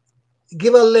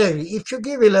give Allegri. If you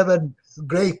give 11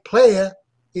 great player,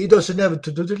 he doesn't have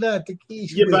to do nothing.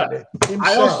 But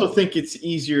I also think it's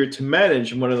easier to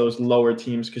manage one of those lower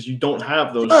teams because you don't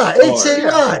have those. It's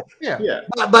right. Yeah.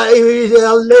 But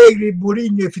Allegri,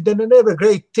 Mourinho, if they don't have a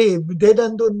great team, they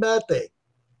don't do nothing.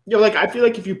 Yeah, I feel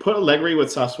like if you put Allegri with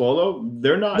Sassuolo,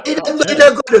 they're not. They're not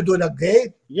going to do that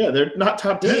game. Yeah, they're not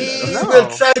top 10. He will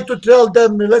try to tell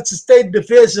them, let's stay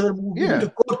defensive.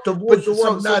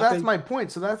 So that's my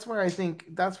point. So that's where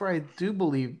I do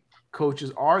believe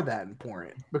coaches are that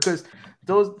important because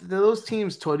those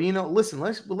teams, Torino. Listen,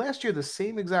 last year the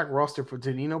same exact roster for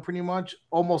Torino pretty much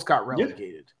almost got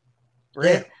relegated,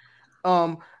 right?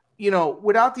 Yeah.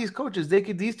 Without these coaches,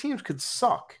 these teams could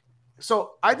suck.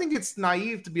 So I think it's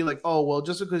naive to be like, oh, well,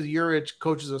 just because Juric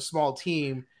coaches a small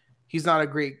team, he's not a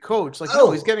great coach.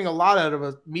 No, he's getting a lot out of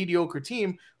a mediocre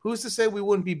team. Who's to say we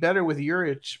wouldn't be better with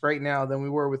Juric right now than we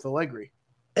were with Allegri?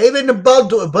 Even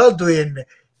Baldwin. The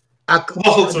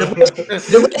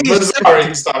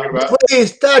way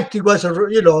he's started was,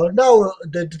 now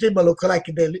the team look like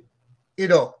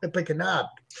they're picking up.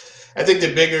 I think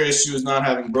the bigger issue is not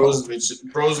having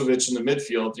Brozovic in the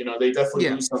midfield. They definitely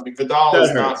lose something. Vidal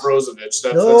is not Brozovic.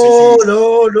 No.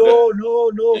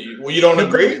 Well, you don't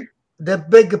agree? The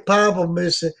big problem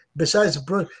is, besides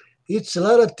Brozovic, it's a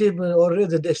lot of teams already,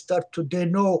 they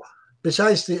know,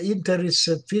 besides the Inter is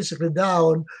physically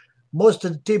down, most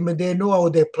of the team, they know how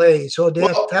they play. So they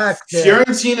attack.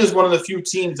 Fiorentina is one of the few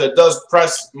teams that does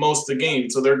press most of the game,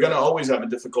 so they're going to always have a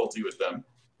difficulty with them.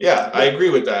 Yeah, I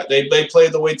agree with that. They play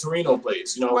the way Torino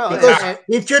plays. Because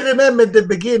if you remember at the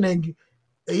beginning,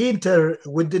 Inter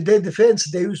with their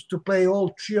defense, they used to play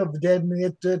all three of them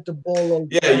hit the ball. All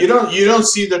Yeah, you don't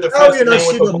see the Now defense you don't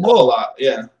playing see with the them ball a more. lot.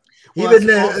 Yeah. Well, Even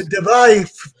that's also-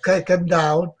 Devay came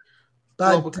down,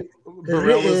 well, but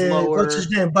Barella's lower. what's his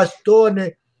name?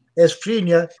 Bastone,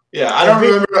 Esprina. Yeah, I don't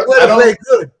remember. Play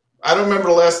good. I don't remember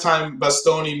the last time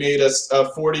Bastoni made a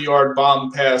 40-yard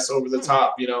bomb pass over the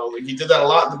top. Like he did that a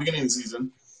lot in the beginning of the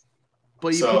season.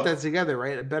 But you So- put that together,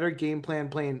 right? A better game plan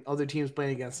playing other teams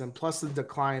playing against them, plus the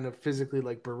decline of physically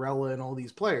like Barella and all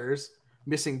these players,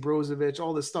 missing Brozovic,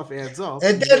 all this stuff adds up.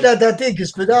 And then that I think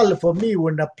Spinelli for me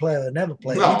would not play, never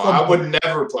play. No, I would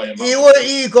never play him.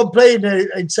 He complained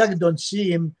in second, don't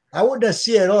see him. I wouldn't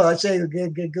see it at all. I say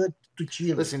get good to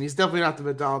Chile. Listen, he's definitely not the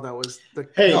Vidal that was the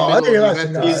Hey, the No, middle I think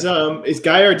of that's Juventus. not. Is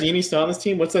Gagliardini still on this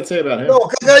team? What's that say about him? No,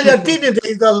 Gagliardini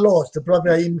they got lost.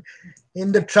 Probably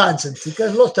in the transit. He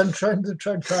got lost and trying to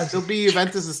transit. He'll be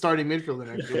Juventus' starting midfielder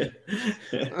next year.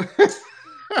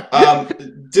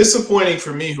 Disappointing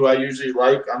for me, who I usually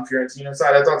like on Fiorentina's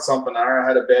side. I thought Sampanara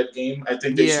had a bad game. I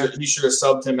think he should have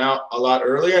subbed him out a lot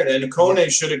earlier, and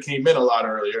Kone should have came in a lot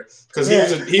earlier because he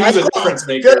was a difference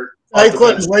maker.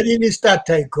 Icon, why didn't he start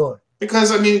Icon?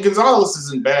 Because Gonzalez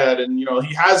isn't bad, and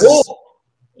he has his.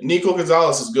 Nico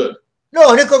Gonzalez is good.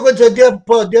 No, Nico Gonzalez, the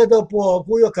other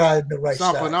Puyoka in the right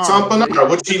side. Sampanara,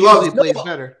 which he loves. He plays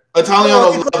better.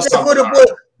 Italiano loves Sampanara.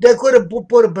 They could have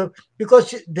put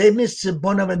because they missed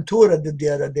Bonaventura the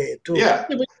other day too. Yeah.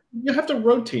 You have to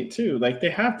rotate too. Like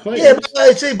they have players. Yeah, but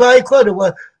I say, but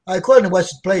Icon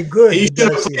was playing good. He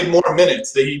should have played more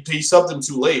minutes. He subbed him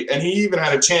too late, and he even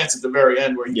had a chance at the very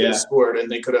end where he could have scored, and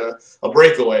they could have a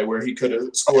breakaway where he could have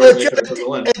scored. And they could have put the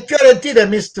win. And Fiorentina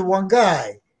missed one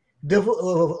guy, the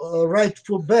right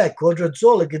full back,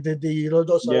 Odriozola,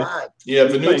 those a lot. Yeah,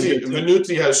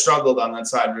 Venuti has struggled on that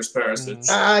side versus Perisic.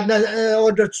 And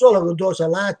Odriozola does a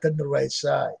lot on the right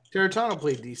side. Terracciano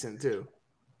played decent too.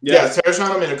 Yeah,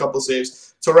 Terracciano made a couple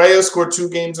saves. Torreira scored 2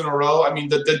 games in a row. I mean,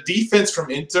 the defense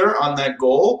from Inter on that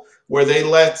goal where they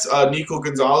let Nico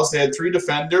Gonzalez, they had 3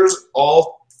 defenders,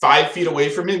 all 5 feet away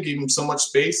from him, gave him so much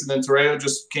space, and then Torreira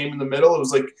just came in the middle.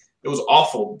 It was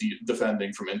awful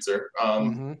defending from Inter.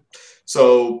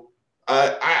 So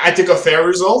I think a fair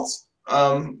result.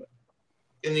 In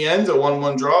the end, a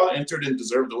 1-1 draw. Inter didn't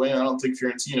deserve the win. I don't think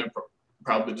Fiorentina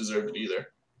probably deserved it either.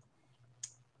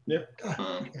 Yeah.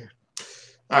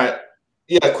 All right.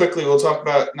 Yeah, quickly we'll talk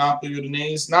about Napoli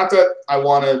Udinese. Not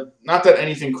that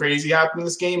anything crazy happened in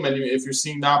this game. And if you're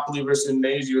seeing Napoli versus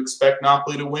Udinese, you expect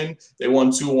Napoli to win. They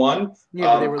won 2-1.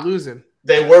 Yeah, but they were losing.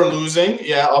 They were losing.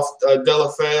 Yeah, off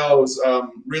Delafeo's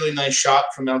really nice shot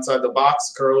from outside the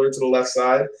box, curler to the left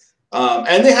side.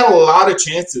 And they had a lot of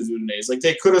chances, Udinese. Like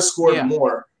they could have scored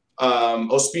more.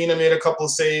 Ospina made a couple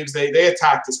of saves. They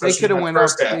attacked, especially in the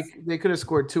first half. They could have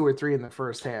scored 2 or 3 in the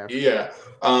first half. Yeah.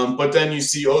 But then you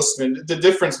see Osimhen, the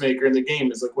difference maker in the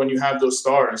game is like when you have those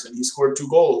stars, and he scored 2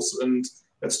 goals, and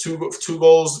that's two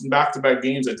goals in back-to-back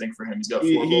games, I think, for him. He's got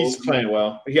 4 goals. He's playing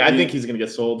well. I think he's going to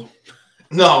get sold.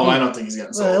 No, I don't think he's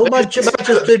getting sold. Manchester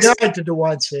United to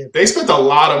one save. They spent a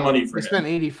lot of money for him. They spent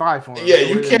 85 for him. Yeah,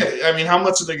 you can't. I mean, how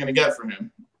much are they going to get from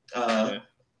him?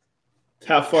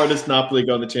 How far does Napoli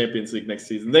go in the Champions League next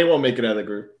season? They won't make it out of the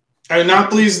group. I mean,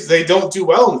 Napoli's, they don't do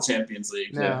well in the Champions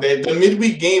League. No. The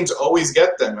midweek games always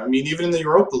get them. I mean, even in the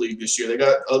Europa League this year, they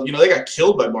got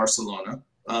killed by Barcelona.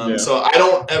 So I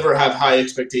don't ever have high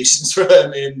expectations for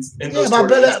them in those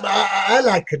tournaments. I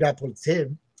like the Napoli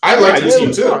team. I like this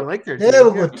team too. I like their They team. have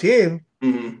a good team.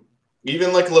 Mm-hmm.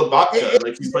 Even like Lobotka,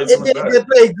 like he's played so much better. They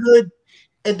play good,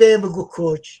 and they have a good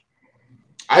coach.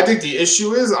 I think the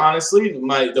issue is, honestly,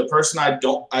 the person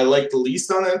I like the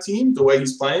least on that team, the way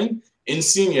he's playing,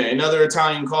 Insigne, another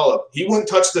Italian call-up. He wouldn't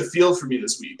touch the field for me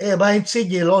this week. Yeah, but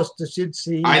Insigne lost the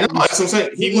City. I know, that's what I'm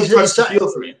saying. He wouldn't touch the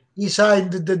field for me. He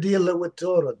signed the deal with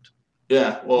Torrent.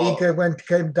 Yeah, well. He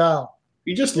came down.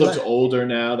 He just looks older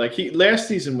now. Like last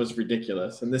season was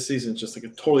ridiculous, and this season's just like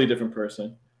a totally different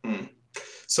person.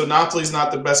 So Napoli's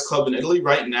not the best club in Italy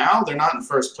right now. They're not in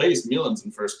first place. Milan's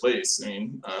in first place. I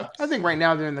mean, I think right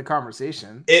now they're in the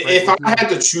conversation. If I had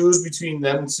to choose between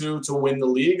them two to win the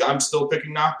league, I'm still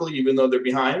picking Napoli, even though they're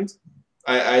behind.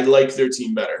 I like their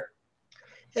team better.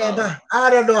 Yeah, but I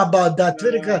don't know about that.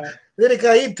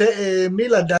 Inter,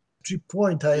 Milan got 3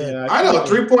 points. I know,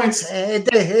 3 points.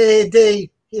 They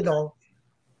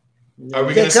Are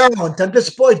we they count. At this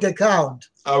point, they count.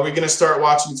 Are we going to start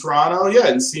watching Toronto? Yeah,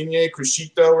 Insigne,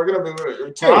 Crescito.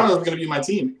 Toronto's going to be my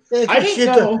team. I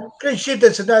didn't know.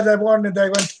 Crescito's another one that I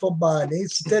went for money.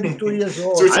 He's 32 years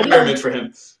old. It's a retirement for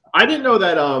him. I didn't know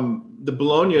that the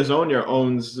Bologna's owner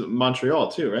owns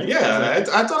Montreal too, right? Yeah, I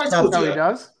thought I told you He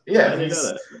does? Yeah, I didn't know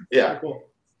that. Yeah. Cool.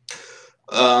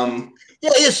 Yeah,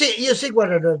 you see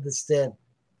what I don't understand.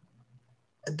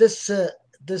 This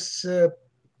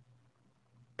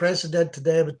president,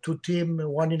 they have two teams,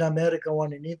 one in America,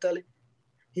 one in Italy.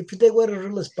 If they were a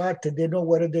real party, they know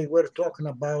what they were talking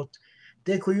about.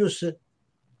 They could use, a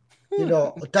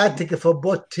tactic for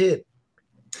both teams.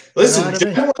 Listen,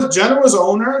 Genoa's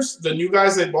owners, the new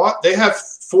guys they bought, they have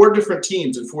 4 different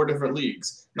teams in 4 different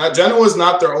leagues. Now, Genoa's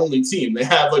not their only team. They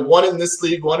have like one in this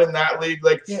league, one in that league.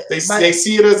 Like they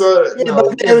see it as a. They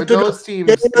have to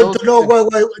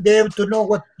know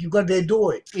what they're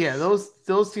doing. Yeah,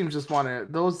 those teams just want to.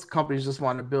 Those companies just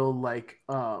want to build like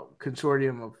a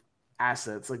consortium of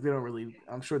assets. Like they don't really.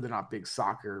 I'm sure they're not big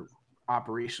soccer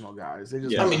operational guys. They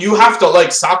just. I mean, you have to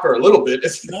like soccer a little bit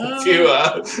if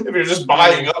you're just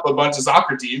buying up a bunch of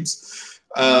soccer teams.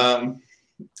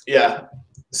 Yeah.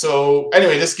 So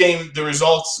anyway, this game, the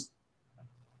results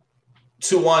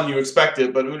 2-1, you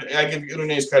expected, but I give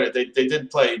Udinese credit. They did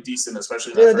play decent,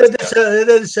 especially. They did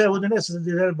Udinese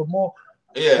deserve more.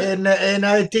 Yeah. And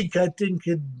I think the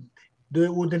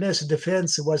Udinese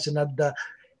defense was not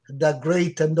that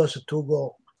great, and those 2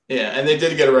 goals. Yeah, and they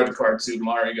did get a red card too.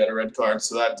 Mari got a red card,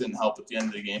 so that didn't help at the end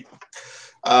of the game.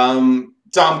 Tom,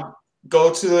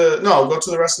 go to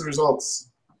the rest of the results.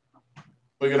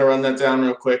 We're going to run that down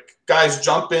real quick. Guys,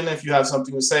 jump in if you have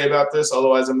something to say about this.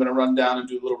 Otherwise, I'm going to run down and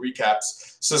do little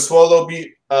recaps. Sassuolo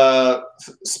beat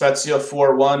Spezia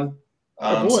 4-1.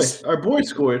 Our boy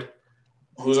scored.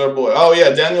 Who's our boy? Oh, yeah,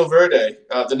 Daniel Verde,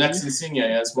 the next Insigne,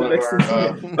 as one of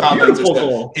our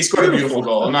commenters. He scored a beautiful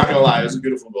goal. I'm not going to lie. It was a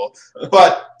beautiful goal.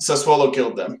 But Sassuolo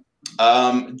killed them.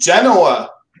 Genoa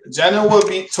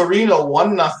beat Torino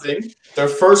 1-0. Their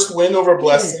first win over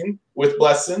Blessing.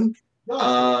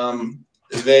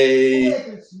 He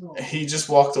just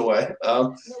walked away.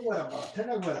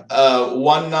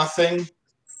 1-0.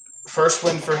 First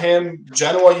win for him.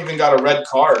 Genoa even got a red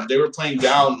card. They were playing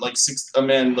down like 60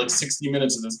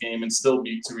 minutes of this game and still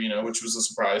beat Torino, which was a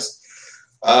surprise.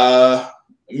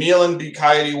 Milan beat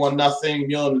Cagliari 1-0.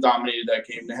 Milan dominated that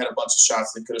game. They had a bunch of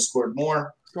shots. They could have scored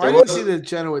more. I didn't see the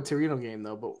Genoa Torino game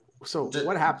though. But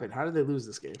what happened? How did they lose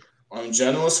this game?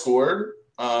 Genoa scored.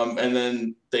 And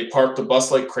then they parked the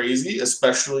bus like crazy,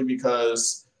 especially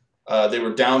because they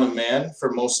were down a man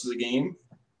for most of the game.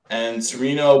 And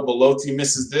Torino, Belotti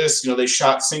misses this. They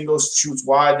shot singles, shoots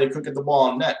wide. They couldn't get the ball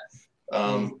on net.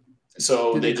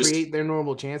 So did they just create their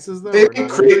normal chances, though? They didn't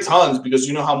create tons because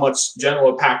you know how much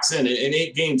Genoa packs in. In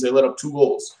 8 games, they let up 2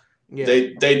 goals. Yeah.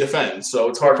 They defend, so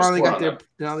it's hard to score on them.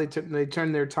 Now they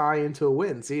turned their tie into a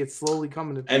win. See, it's slowly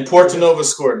coming. And Portanova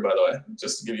scored, by the way,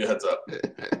 just to give you a heads up.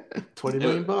 $20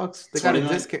 million. They got a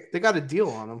discount. They got a deal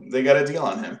on him. They got a deal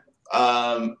on him.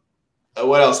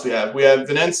 What else we have? We have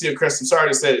Venezia. Chris, I'm sorry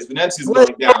to say this. Venezia's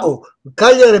going down.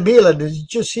 Cagliari Milan.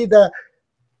 Did you see the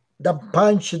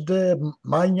punch the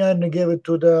Magnan gave it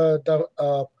to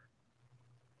the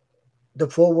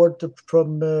forward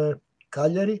from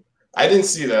Cagliari? I didn't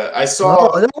see that. I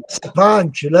saw that was a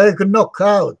punch, like a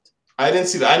knockout. I didn't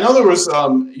see that. I know there was,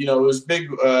 it was big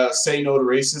say no to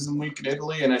racism week in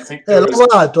Italy, and I think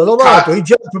Lovato. He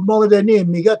jumped more than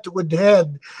him. He got with the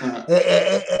head,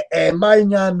 and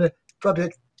Magnan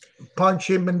probably punch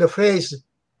him in the face,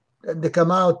 and they come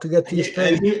out to get his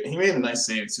face. He made a nice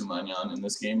save to Magnan in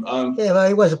this game. Well,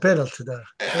 it was a penalty there.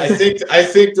 I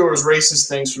think there was racist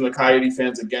things from the Coyote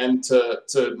fans again to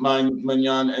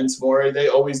Magnan and Tamori. They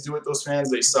always do it. Those fans,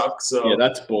 they suck. So yeah,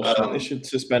 that's bullshit. They should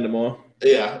suspend them all.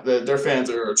 Yeah, their fans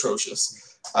are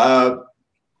atrocious.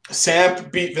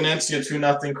 Samp beat Venezia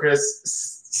 2-0.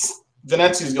 Chris,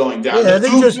 Venezia's going down. Yeah,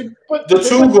 the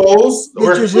 2 goals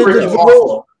were pretty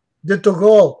awful. The 2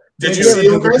 goals. Did you see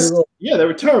them, Chris? Yeah, they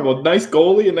were terrible. Nice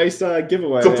goalie, a nice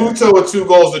giveaway. Caputo with 2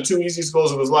 goals, the 2 easiest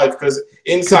goals of his life, because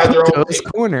inside their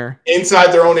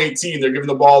own 18, they're giving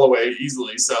the ball away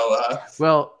easily. So,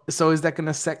 so is that going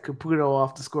to set Caputo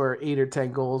off to score 8 or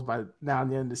 10 goals by now in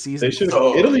the end of the season?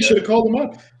 Italy should have called him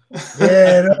up.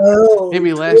 Yeah,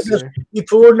 maybe last year. If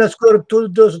Urna scored 2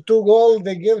 goals,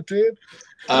 they give it to him.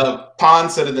 Pon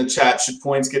said in the chat, should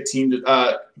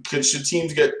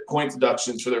teams get point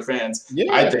deductions for their fans?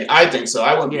 Yeah. I think so.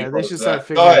 I wouldn't. Yeah, they should start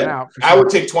figuring it out. I would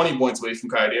take 20 points away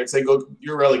from Coyote. I'd say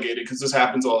you're relegated because this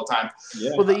happens all the time.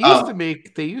 Yeah. Well, they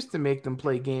used to make them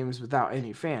play games without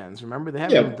any fans. Remember, they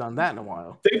haven't done that in a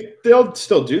while. They'll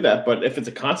still do that, but if it's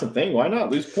a constant thing, why not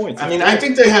lose points? I mean, I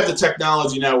think they have the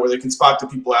technology now where they can spot the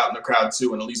people out in the crowd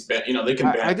too, and at least they can.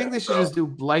 I think they should just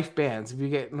do life bans. If you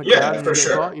get in the crowd and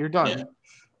caught, you're done.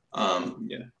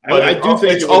 Yeah. But I do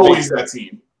think it's always that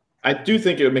team. I do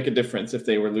think it would make a difference if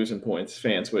they were losing points.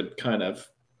 Fans would kind of.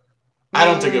 I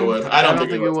don't think it would. I don't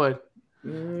think it would.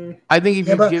 I think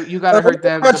if you gotta hurt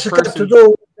them, What's the it got to person.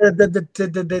 do with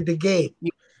the game?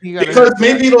 You gotta Because hurt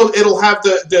maybe it'll have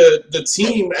the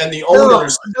team and the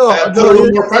owners put a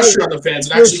little more pressure on the fans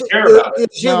and actually care about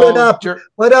it. You see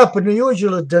what happened?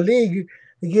 Usually the league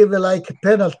give like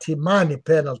a money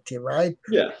penalty, right?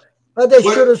 Yeah. But they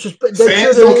should have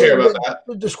fans don't care about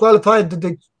that. Disqualified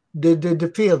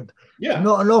the field. Yeah.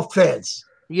 No fans.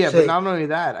 Yeah, but not only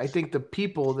that, I think the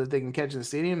people that they can catch in the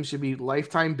stadium should be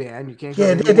lifetime banned. You can't.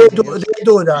 Yeah, they do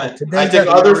that. I think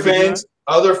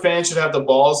other fans should have the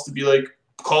balls to be like,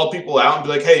 call people out and be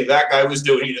like, "Hey, that guy was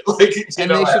doing it." Like,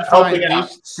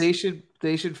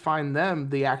 they should find them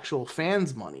the actual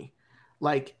fans' money.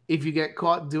 Like, if you get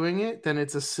caught doing it, then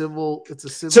it's a civil.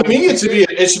 To me, it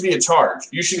should be a charge.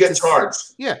 You should get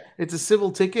charged. Yeah, it's a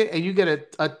civil ticket, and you get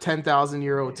a 10,000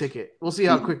 euro ticket. We'll see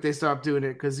how quick they stop doing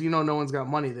it because no one's got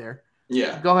money there.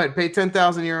 Yeah, go ahead, pay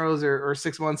 10,000 euros or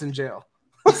 6 months in jail.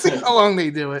 We'll see how long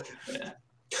they do it. Yeah.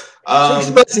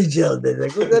 6 months in jail. They're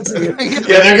gonna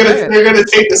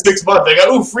take the 6 months. They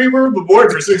got free room and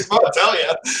board for 6 months. Hell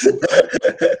yeah.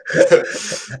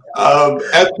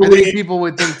 I think people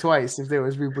would think twice if there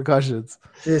was repercussions.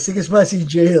 Yeah, 6 months in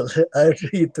jail. I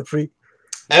read the free.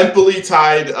 Empoli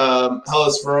tied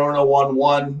Hellas Verona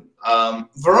 1-1.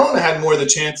 Verona had more of the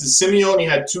chances. Simeone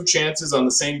had 2 chances on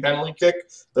the same penalty kick.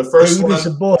 The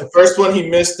first one he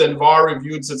missed, and VAR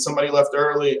reviewed, said somebody left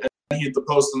early, and he hit the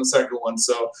post on the second one.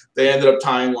 So they ended up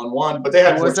tying 1-1. But they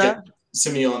had more chances.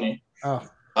 Simeone. Oh.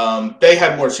 They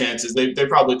had more chances. They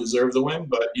probably deserved the win,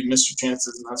 but you missed your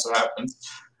chances, and that's what happened.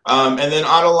 And then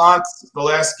Atalanta, the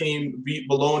last game, beat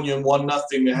Bologna 1-0.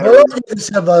 Bologna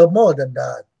deserve more than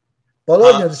that.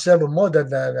 Bologna deserve more than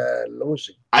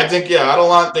losing. I think,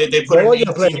 Atalanta, they put Bologna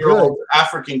an 18-year-old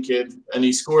African kid, and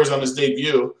he scores on his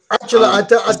debut. Actually, I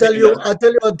tell you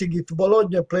one thing. If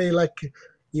Bologna play like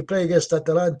he play against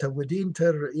Atalanta with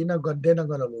Inter, they're not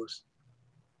gonna lose.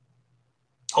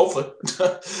 Hopefully.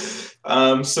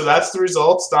 So that's the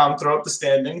results. Dom, throw up the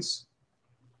standings.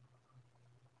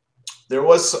 There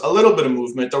was a little bit of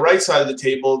movement. The right side of the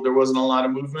table, there wasn't a lot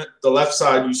of movement. The left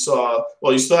side, you still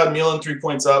had Milan 3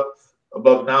 points up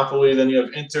above Napoli. Then you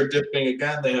have Inter dipping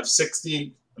again. They have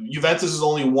 60. Juventus is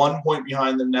only 1 point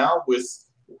behind them now with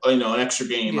an extra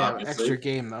game, obviously. Extra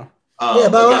game, though.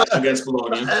 Against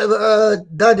Bologna.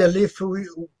 Daniel, if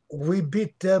we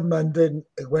beat them and then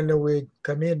when we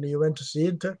come in, you went to see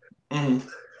Inter,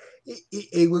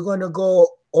 we're going to go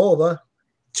over.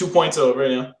 2 points over,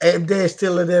 yeah. And they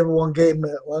still have one game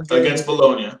against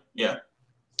Bologna, yeah.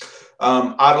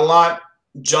 Atalanta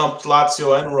jumped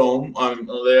Lazio and Rome.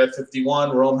 They had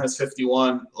 51. Rome has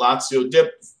 51. Lazio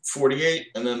dipped 48,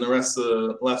 and then the rest of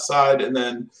the left side. And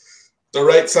then the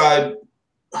right side,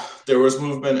 there was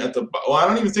movement at the – well, I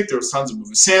don't even think there was tons of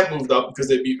movement. Samp moved up because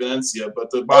they beat Venezia,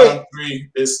 but the bottom three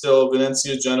is still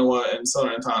Venezia, Genoa, and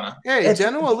Salernitana. Hey,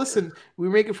 Genoa, listen, we're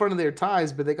making fun of their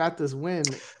ties, but they got this win.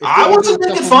 I wasn't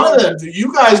making fun of them.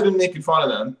 You guys been making fun of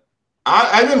them.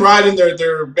 I've been riding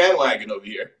their bandwagon over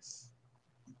here.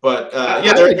 But,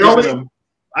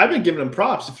 I've been giving them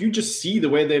props. If you just see the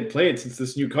way they've played since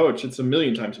this new coach, it's a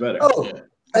million times better. Oh, yeah.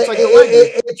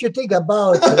 If you think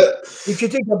about,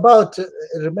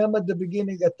 remember the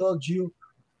beginning I told you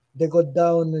they got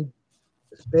down in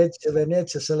Spezia,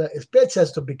 Venezia. Spezia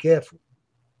has to be careful.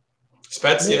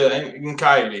 Spezia and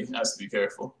Cagliari has to be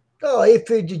careful. No, if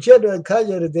the Genoa and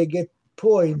Cagliari they get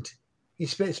point,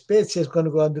 Spezia is going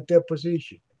to go on the third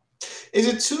position. Is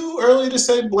it too early to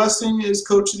say Blessing is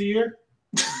coach of the year?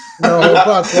 No,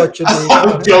 not coach of the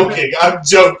year. I'm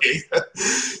joking.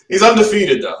 He's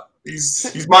undefeated though.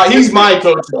 He's my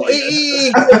coach.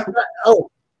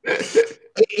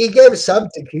 He gave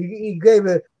something. He gave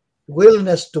a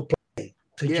willingness to play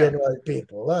to general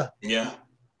people. Huh? Yeah.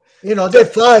 They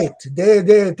fight.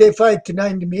 They fight to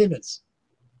 90 minutes.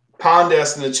 Pond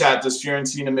asked in the chat, does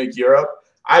Fiorentina make Europe?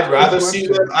 I'd rather see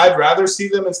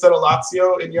them instead of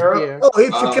Lazio in Europe. Yeah. Oh,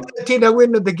 if Fiorentina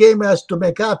win the game, has to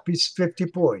make up his 50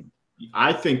 points.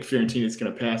 I think Fiorentina's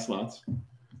going to pass Lazio.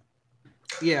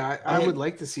 Yeah, I would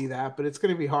like to see that, but it's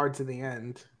going to be hard to the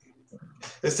end.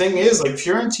 The thing is,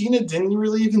 Fiorentina didn't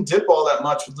really even dip all that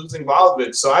much with losing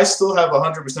Vlahovic, so I still have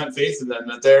 100% faith in them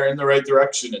that they're in the right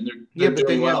direction and they're but doing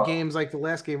then you well. have games like the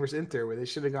last game versus Inter where they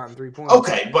should have gotten 3 points.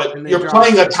 Okay, but you're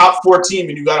playing a top 4 team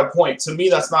and you got a point. To me,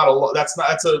 that's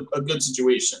a good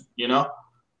situation, And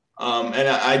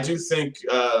I do think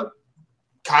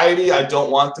Coyote, I don't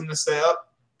want them to stay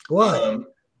up. Why?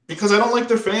 Because I don't like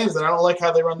their fans and I don't like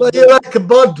how they run the game. But you like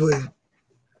Baldwin.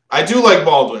 I do like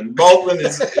Baldwin. Baldwin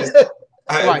is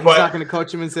why, he's not going to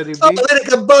coach him instead of like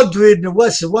Baldwin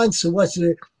once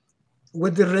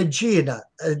with the Regina.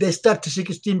 They start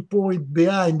 16 points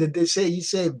behind, and they say he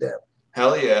saved them.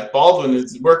 Hell yeah. Baldwin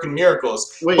is working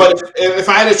miracles. Wait. But if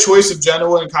I had a choice of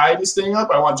Genoa and Coyote staying up,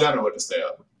 I want Genoa to stay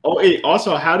up. Oh, wait,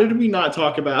 also, how did we not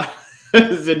talk about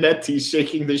Zanetti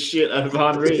shaking the shit out of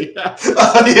Henry?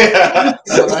 Yeah.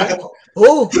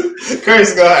 Oh,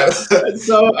 Chris, go ahead.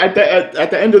 So at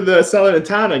the end of the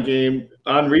Salernitana game,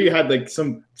 Henry had like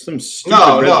some stupid red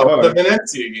No, card. the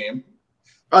Venezia game.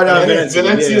 Oh no, Venezia.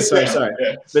 Venezia. Venezia, Sorry.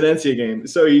 yeah. Venezia game.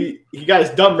 So he got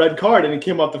his dumb red card and he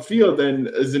came off the field and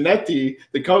Zanetti,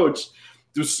 the coach,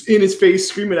 was in his face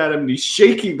screaming at him and he's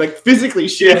shaking, like physically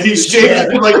shaking. Yeah, he's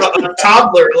shaking like a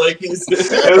toddler. Like it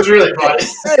was really funny.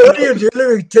 hey, what are you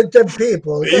doing to 10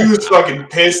 people? He was fucking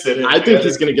pissed at him. I think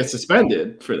he's gonna get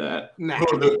suspended for that. Nah.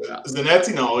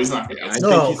 Zanetti? No, he's not gonna. I Get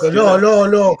No, think he's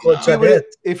no, Coach Zanetti.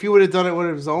 If you would have done it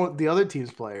with the other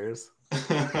team's players.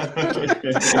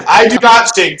 I do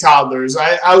not shake toddlers.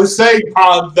 I was saying,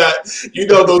 Pond, that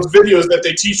those videos that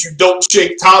they teach you don't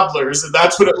shake toddlers, and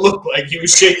that's what it looked like. He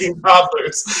was shaking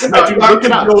toddlers. No,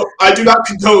 I do not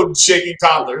condone shaking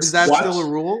toddlers. Is that What? still a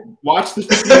rule? Watch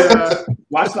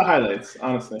the highlights,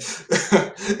 honestly.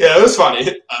 Yeah, it was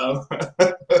funny.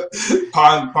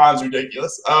 Pond's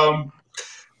ridiculous.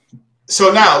 So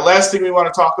now, last thing we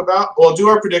want to talk about. Well, do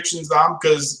our predictions, Dom,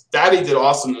 because Daddy did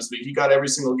awesome this week. He got every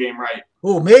single game right.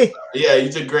 Who, me? Yeah,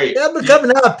 you did great. Yeah, I'm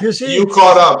coming up, you see. You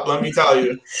caught up, let me tell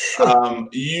you.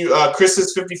 Chris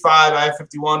has 55, I have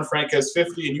 51, Frank has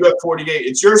 50, and you have 48.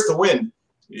 It's yours to win.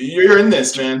 You're in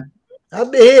this, man.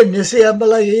 I'm in, you see. I'm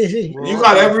like, easy. You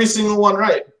got every single one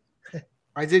right.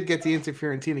 I did get the Inter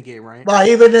Fiorentina game right. But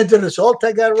even at the result,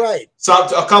 I got right.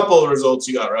 A couple of results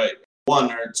you got right.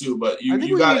 One or two, but I think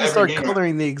you we got need to every start game right.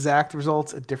 coloring the exact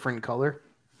results a different color.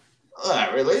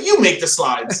 Really? You make the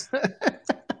slides.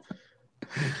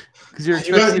 Because you're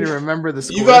expecting me to remember the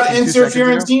score. You got Inter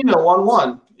Fiorentina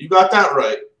 1-1. You got that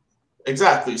right.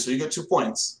 Exactly. So you get 2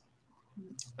 points.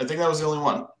 I think that was the only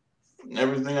one.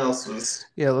 Everything else was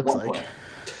Yeah, it looks 1 like. point.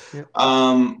 Yep.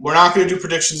 We're not going to do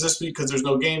predictions this week because there's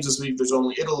no games this week. There's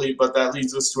only Italy, but that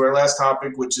leads us to our last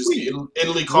topic, which is the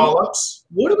Italy call-ups.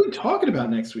 What are we talking about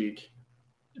next week?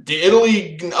 The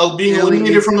Italy being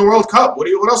eliminated from the World Cup. What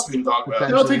else are we going to talk about?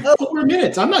 It'll take 4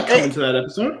 minutes. I'm not coming to that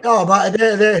episode. No, but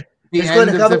The it's end going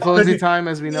to of come Tifosi up. time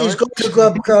as we know It's it.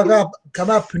 going to come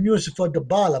up news for the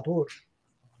ball, poor.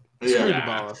 Screw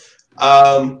Yeah.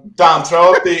 Dybala. Dom,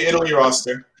 throw up the Italy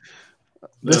roster.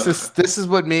 This is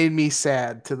what made me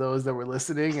sad to those that were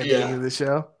listening at the beginning of the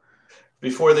show.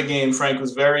 Before the game, Frank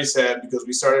was very sad because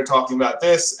we started talking about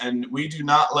this, and we do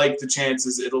not like the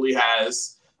chances Italy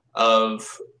has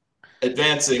of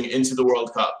advancing into the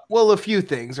World Cup. Well, a few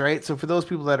things, right? So for those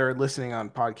people that are listening on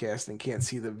podcast and can't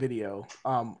see the video,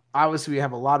 obviously we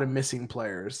have a lot of missing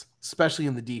players, especially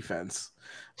in the defense,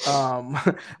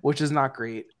 which is not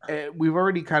great. We've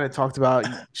already kind of talked about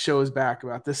shows back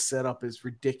about this setup is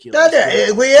ridiculous.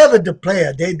 We have the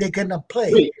player. They cannot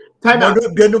play. Wait, time out.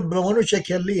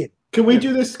 Can we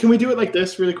do this? Can we do it like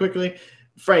this really quickly?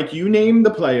 Frank, you name the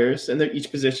players in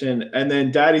each position, and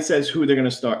then Daddy says who they're going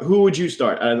to start. Who would you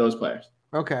start out of those players?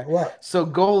 Okay. What? So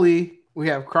goalie, we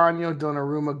have Cranio,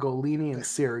 Donnarumma, Golini, and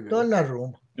Sirigu.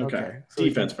 Donnarumma. Okay. So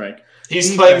Defense, Frank.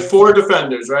 He's playing 4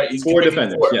 defenders, right? He's Four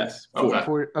committing defenders, 4. yes.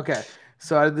 Okay. Okay.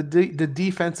 So out of the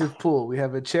defensive pool, we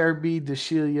have Acerbi, De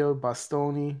Sciglio,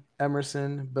 Bastoni,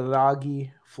 Emerson,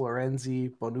 Biraghi,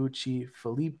 Florenzi, Bonucci,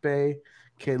 Felipe,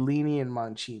 Chiellini, and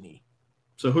Mancini.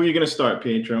 So who are you going to start,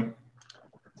 Pietro?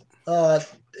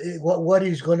 What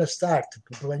is going to start?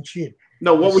 Mancini.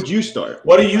 No, what would you start?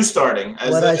 What are you starting?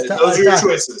 Those are your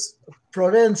choices.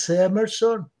 Florence,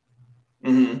 Emerson.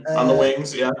 On the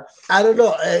wings, yeah. I don't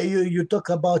know. You talk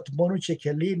about Bonucci,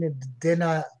 Chiellini, then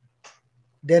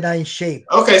I'm in shape.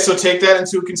 Okay, so take that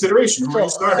into consideration. Who are you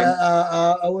starting?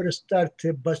 I would start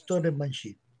Bastoni,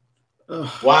 Mancini.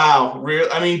 Wow.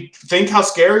 I mean, think how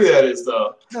scary that is,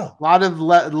 though. No. A lot of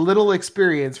little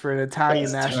experience for an Italian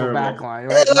That's national terrible. backline.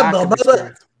 Right? Lack of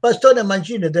experience. Bastoni e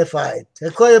Mancini they fight. E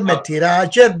poi metterà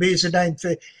Acerbi is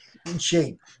in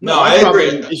shape. No, my I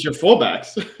problem agree. is your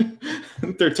fullbacks.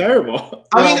 They're terrible.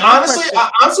 I mean, honestly,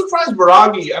 I'm surprised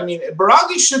Biraghi. I mean,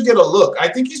 Biraghi should get a look. I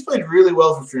think he's played really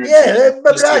well for Fiorentina. Yeah,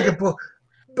 this year.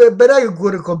 Biraghi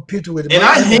could compete with And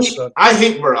Emerson. I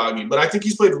hate Biraghi, but I think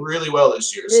he's played really well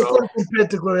this year. He So could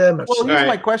compete with Emerson. Well, here's Right.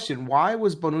 my question: why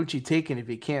was Bonucci taken if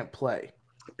he can't play?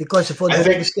 Because for I the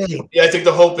think- next game. yeah, I think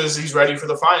the hope is he's ready for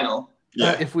the final.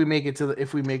 Yeah. If we make it to the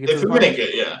If we final? make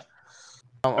it, yeah.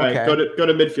 Oh, All right, okay. go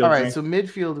to midfield. All right. Frank. So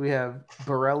midfield we have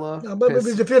Barella. No, but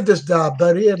Pis- the field is da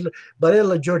Barella,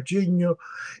 Jorginho,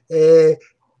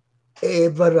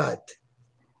 Verratti.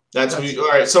 That's who. All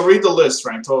right, so read the list,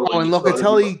 Frank. Totally. Oh, and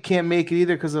Locatelli can't make it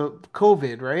either because of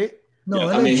COVID, right? No,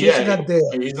 I mean, he's not there.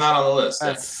 He's not on the list.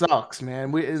 That sucks,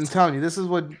 man. I'm telling you, this is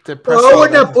what the press. Well, I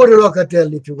would not put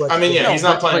Locatelli if you want. I mean, yeah, he's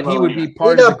not playing. But he would be He's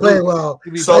part of the not playing group. well.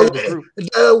 He'd be So- part of the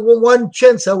group. One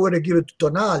chance I would have given to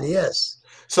Tonali, yes.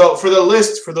 So for the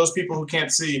list, for those people who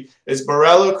can't see, is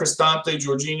Barella, Cristante,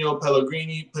 Jorginho,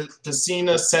 Pellegrini,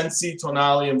 Pessina, Sensi,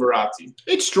 Tonali, and Verratti.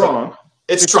 It's strong.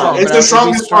 It's It's strong. strong, It's but the it'd be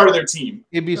strongest strong. part of their team.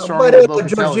 It'd be stronger with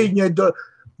Locatelli.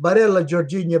 Barella,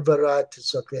 Jorginho, Verratti,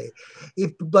 it's okay.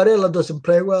 If Barella doesn't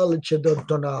play well, it's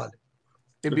Tonali.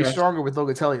 It'd be Okay. stronger with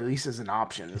Locatelli, at least as an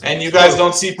option. And you guys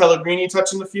don't see Pellegrini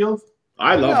touching the field?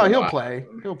 I love No, him. he'll play.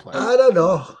 He'll play. I don't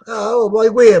know. Oh,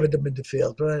 well, we have them in the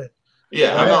field, right?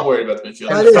 Yeah, I'm not worried about the midfield.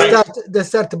 But they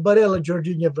start Barella,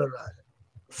 Jorginho, Verratti.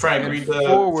 Frank, And read the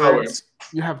forwards, forwards.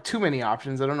 you have too many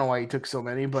options. I don't know why you took so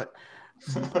many, but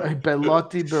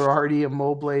Bellotti, Berardi,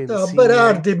 Immobile, and No, Insigne,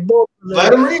 Berardi,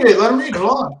 Let him read it. Let him read it.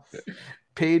 Hold on.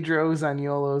 Pedro,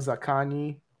 Zaniolo,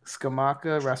 Zaccagni,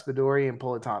 Scamacca, Raspadori, and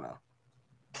Politano.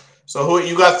 So who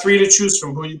you got 3 to choose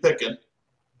from? Who are you picking?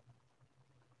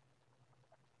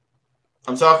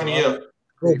 I'm talking to you.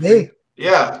 Oh, me?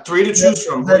 Yeah, 3 to choose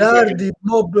from. Who are you picking? Berardi,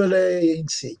 Mobile,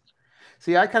 Insigne.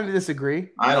 See, I kind of disagree.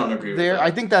 I don't agree with There, that. I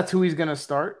think that's who he's going to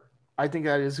start. I think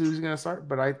that is who he's going to start.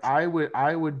 But I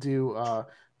would do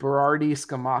Berardi,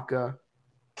 Scamacca,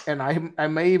 and I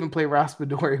may even play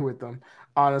Raspadori with them,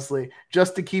 honestly,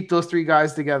 just to keep those 3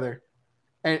 guys together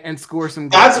and score some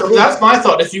goals. That's my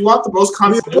thought. If you want the most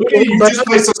continuity, you just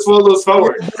play Sassuolo's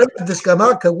forward. The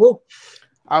Scamacca, well,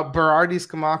 Berardi,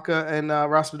 Scamacca, and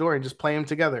Raspadori, and just play them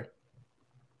together.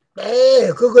 hey,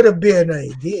 could have been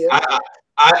an idea.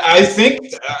 I think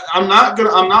I'm not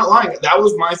lying. That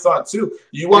was my thought too.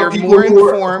 You want They're people more who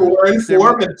informed. are in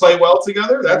form and play well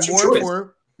together. That's your choice.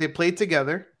 They play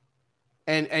together,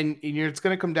 and it's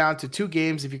going to come down to 2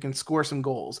 games if you can score some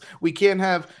goals. We can't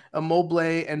have Immobile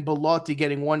and Bellotti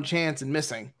getting 1 chance and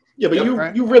missing. Yeah, but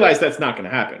Right. you realize that's not going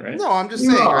to happen, right? No, I'm just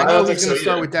saying. No, I I know don't he's think going so to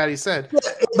start either. with that. He said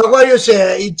But what you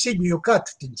say, Insigne, you cut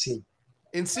Insigne.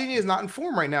 Insigne is not in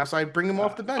form right now, so I'd bring him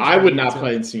off the bench. I would not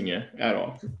play Insigne at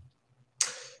all.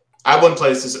 I wouldn't play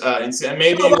this.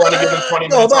 Maybe you want to give him 20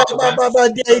 minutes off the bench.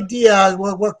 But the idea,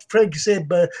 what Frank said,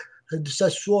 but the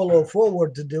Sassuolo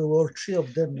forward, there were 3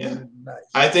 of them. Yeah. Nice.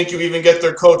 I think you even get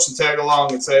their coach to tag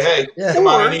along and say, "Hey, Yeah. come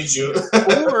on, I need you."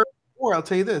 or I'll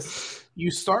tell you this: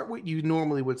 you start what you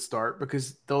normally would start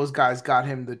because those guys got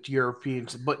him the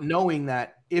Europeans. But knowing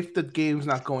that if the game's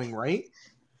not going right,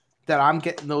 that I'm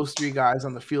getting those 3 guys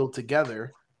on the field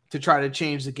together to try to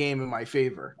change the game in my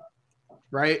favor,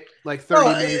 right? Like 30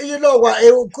 No, minutes. you know what?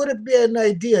 It could have been an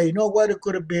idea. You know what? It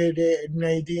could have been an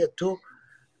idea too,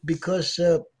 because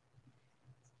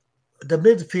the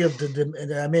midfield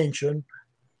that I mentioned,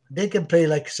 they can play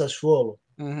like Sassuolo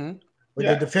Mm-hmm. with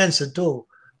Yeah. the defense too.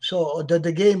 So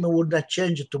the game would not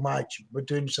change too much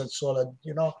between Sassuolo,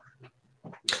 you know.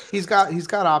 He's got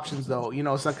options though. You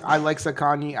know, it's like I like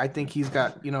Zaccagni. I think he's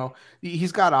got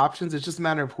he's got options. It's just a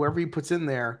matter of whoever he puts in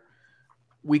there.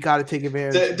 We got to take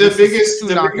advantage. The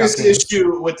biggest games.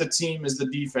 issue with the team is the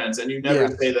defense, and you never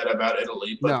Yeah. say that about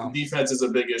Italy, but No. the defense is a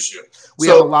big issue. We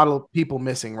have a lot of people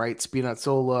missing, right?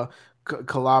 Spinazzola,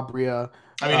 Calabria,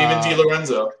 I mean, even Di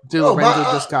Lorenzo. Di Oh, Lorenzo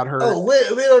but, just got hurt. Oh, we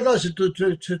don't know the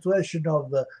situation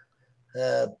of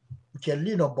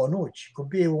Chiellino, Bonucci. Could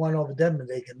be one of them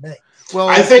they can make. Well,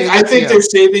 I think yeah. they're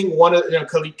saving one of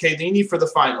Chiellini for the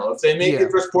final. If they make Yeah.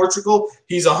 it versus Portugal,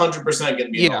 he's 100% going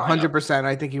to be in the lineup. 100%.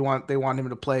 I think they want him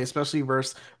to play, especially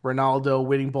versus Ronaldo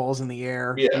winning balls in the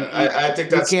air. Yeah, I think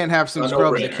You that's can't have some a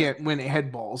scrubs that no-brainer. can't win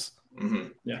head balls.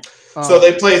 Mhm. Um, So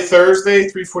they play Thursday,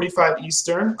 3:45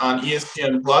 Eastern on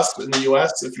ESPN Plus in the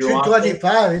US. If you're on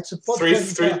 325. It's a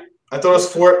 3. I thought it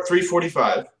was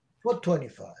 3:45.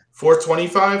 425.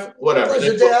 4:25, whatever.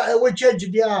 We change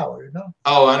the hour, you know.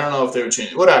 Oh, I don't know if they would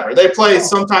change it. Whatever. They play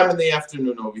sometime in the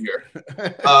afternoon over here.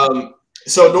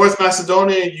 So North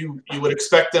Macedonia, you would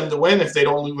expect them to win. If they'd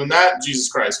only win that, Jesus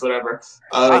Christ, whatever.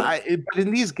 but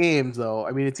in these games, though,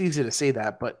 I mean, it's easy to say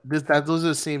that, but those are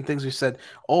the same things we said.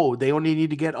 Oh, they only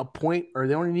need to get a point, or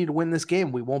they only need to win this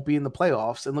game. We won't be in the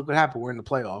playoffs, and look what happened. We're in the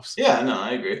playoffs. Yeah, no,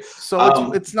 I agree.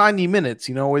 So it's 90 minutes,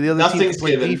 where the other team Nothing's can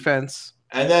play given. defense.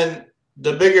 And then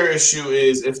the bigger issue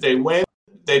is if they win,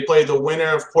 they play the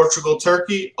winner of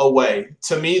Portugal-Turkey away.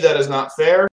 To me, that is not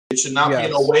fair. It should not be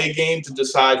an away game to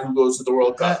decide who goes to the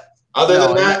World Cup. Other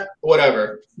than that,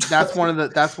 whatever. That's one of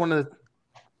the.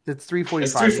 It's 3:45.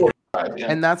 It's 3:45. Yeah.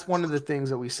 And that's one of the things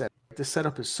that we said. The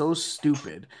setup is so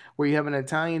stupid where you have an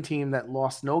Italian team that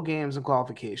lost no games in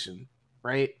qualification,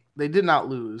 right? They did not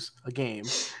lose a game.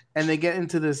 and they get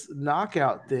into this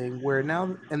knockout thing where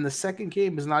now, and the second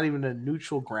game is not even a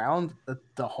neutral ground.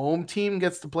 The home team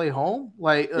gets to play home.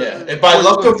 And by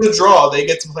luck of the draw, they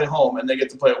get to play home and they get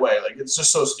to play away. Like, it's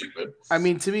just so stupid. I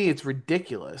mean, to me, it's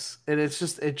ridiculous, and it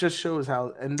just shows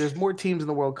how. And there's more teams in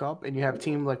the World Cup, and you have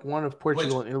teams like one of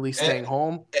Portugal and Italy staying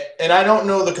home. And I don't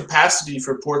know the capacity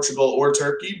for Portugal or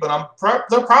Turkey, but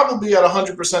they're probably at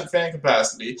 100% fan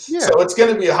capacity. Yeah. So it's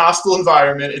going to be a hostile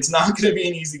environment. It's not going to be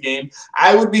an easy game.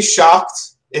 I would be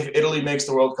shocked if Italy makes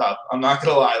the World Cup. I'm not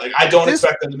going to lie. Like, I don't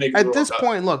expect them to make the World Cup. At this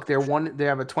point, look, they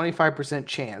have a 25%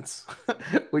 chance,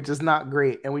 which is not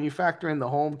great. And when you factor in the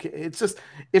home, it's just,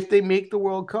 if they make the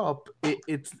World Cup,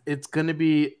 it's going to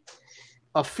be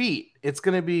a feat. It's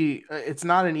going to be, it's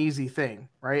not an easy thing,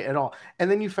 right, at all. And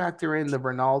then you factor in the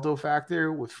Ronaldo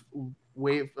factor with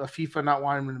FIFA not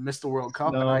wanting him to miss the World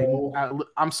Cup. No. And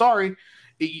I'm sorry.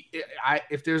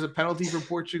 If there's a penalty for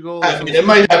Portugal, I mean, it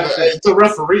might have. The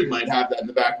referee might have that in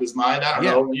the back of his mind. I don't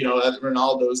know. You know, that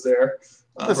Ronaldo's there.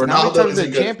 Listen, how many times in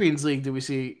the Champions League do we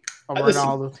see a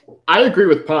Ronaldo? I agree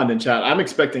with Pond and Chad. I'm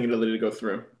expecting Italy to go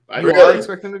through. You are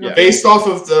expecting to go through? Based off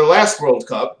of the last World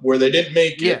Cup where they didn't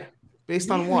make it. Yeah. Based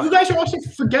on what? You guys are also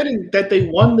forgetting that they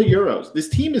won the Euros. This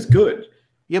team is good.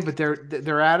 Yeah, but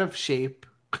they're out of shape.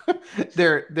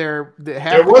 There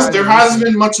hasn't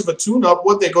been much of a tune-up.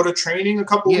 What, they go to training a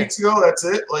couple weeks ago? That's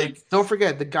it. Like, don't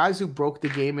forget the guys who broke the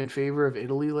game in favor of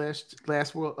Italy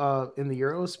last world in the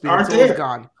Euros. Spinazzola is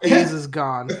gone. Hayes is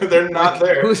gone. They're not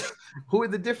there. Who are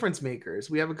the difference makers?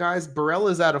 We have a guys.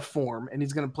 Barella's out of form, and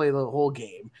he's going to play the whole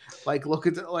game. Like, look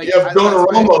at you have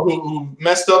Donnarumma who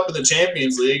messed up in the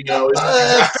Champions League. You know,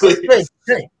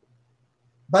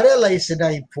 Barella is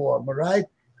not in form, right?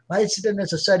 But it's not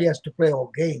necessary has to play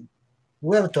all game.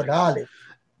 We have Tonali.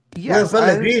 Yes, we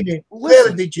have Pellegrini.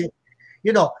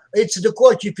 You know, it's the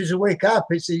coach. If he's wake up,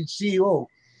 it's the CEO.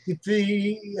 If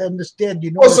he understand,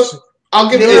 you know. I'll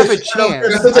give you a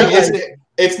chance.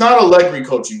 It's not Allegri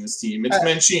coaching this team. It's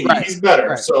Mancini. Right, he's better.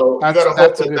 Right. So you got to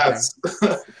hope that's.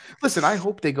 Listen, I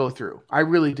hope they go through. I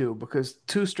really do, because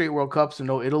 2 straight World Cups and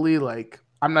no Italy. Like,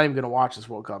 I'm not even going to watch this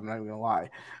World Cup. I'm not even going to lie.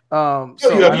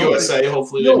 So you have USA.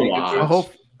 Hopefully, they make it through. I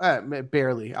hope.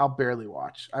 Barely. I'll barely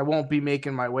watch. I won't be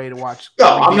making my way to watch. No,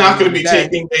 I'm not going to be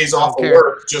taking days off of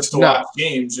work just to watch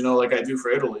games, you know, like I do for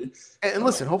Italy. And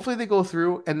listen, hopefully they go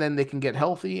through and then they can get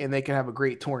healthy and they can have a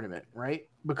great tournament, right?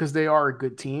 Because they are a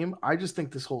good team. I just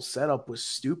think this whole setup was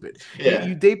stupid.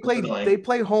 Yeah, they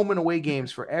play home and away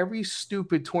games for every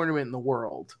stupid tournament in the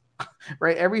world,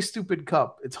 right? Every stupid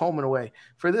cup, it's home and away.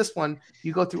 For this one,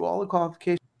 you go through all the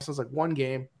qualifications. It's like one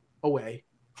game away.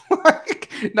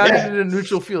 Not even a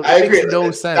neutral field. I agree. Makes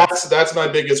no sense. That's my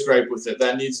biggest gripe with it.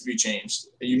 That needs to be changed.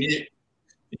 You need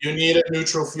a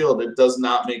neutral field. It does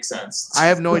not make sense. I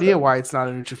have no idea why it's not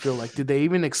a neutral field. Like, did they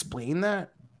even explain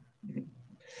that?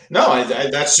 No,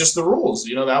 that's just the rules.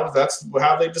 You know, that's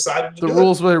how they decided to do it. The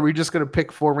rules were, we're just going to pick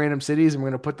 4 random cities and we're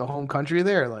going to put the home country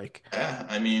there. Like, yeah,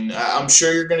 I mean, I'm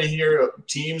sure you're going to hear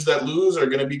teams that lose are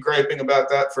going to be griping about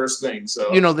that first thing.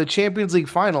 So, you know, the Champions League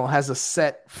final has a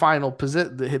set final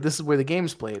position. This is where the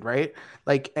game's played, right?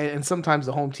 Like, and sometimes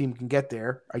the home team can get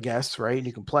there, I guess, right? And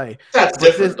you can play. That's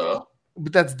different, though.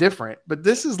 But that's different. But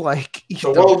this is like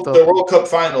the World Cup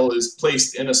final is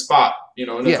placed in a spot, you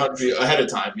know, in a country ahead of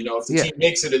time. You know, if the team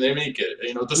makes it and they make it,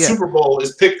 you know, the Super Bowl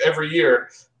is picked every year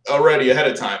already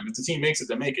ahead of time. If the team makes it,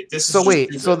 they make it.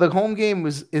 So the home game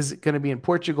is going to be in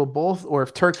Portugal both, or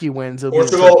if Turkey wins,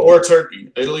 Portugal or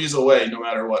Turkey. Italy's away no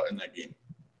matter what in that game.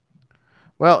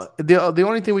 Well, the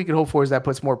only thing we can hope for is that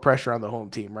puts more pressure on the home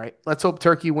team, right? Let's hope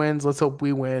Turkey wins. Let's hope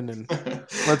we win, and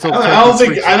let's hope.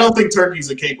 I don't think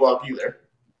Turkey's a cakewalk either.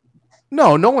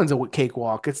 No one's a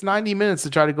cakewalk. It's 90 minutes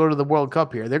to try to go to the World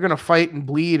Cup here. They're going to fight and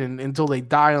bleed until they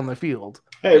die on the field.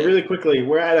 Hey, really quickly,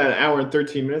 we're at an hour and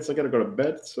 13 minutes. I got to go to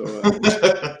bed. So,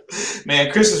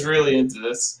 man, Chris is really into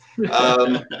this. All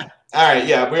right,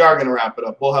 yeah, we are going to wrap it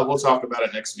up. We'll talk about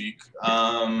it next week.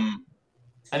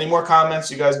 Any more comments?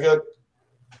 You guys good?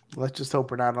 Let's just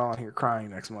hope we're not on here crying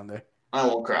next Monday. I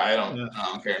won't cry. I don't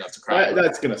care enough to cry.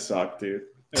 That's gonna suck, dude.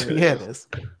 Yeah, it is.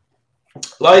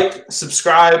 Like,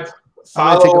 subscribe, follow.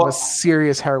 I'm gonna take up a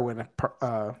serious heroin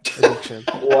addiction.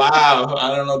 Wow,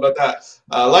 I don't know about that.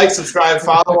 Like, subscribe,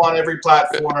 follow on every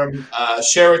platform.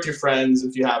 Share with your friends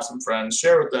if you have some friends.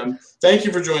 Share with them. Thank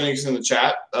you for joining us in the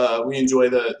chat. We enjoy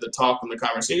the talk and the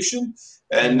conversation.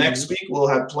 And next week we'll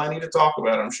have plenty to talk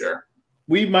about, I'm sure.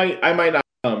 I might not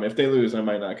come. If they lose, I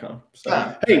might not come.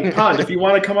 So, hey, Pond, if you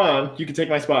want to come on, you can take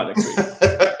my spot next week.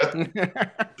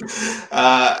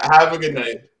 Have a good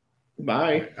night.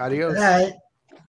 Bye. Adios. Bye.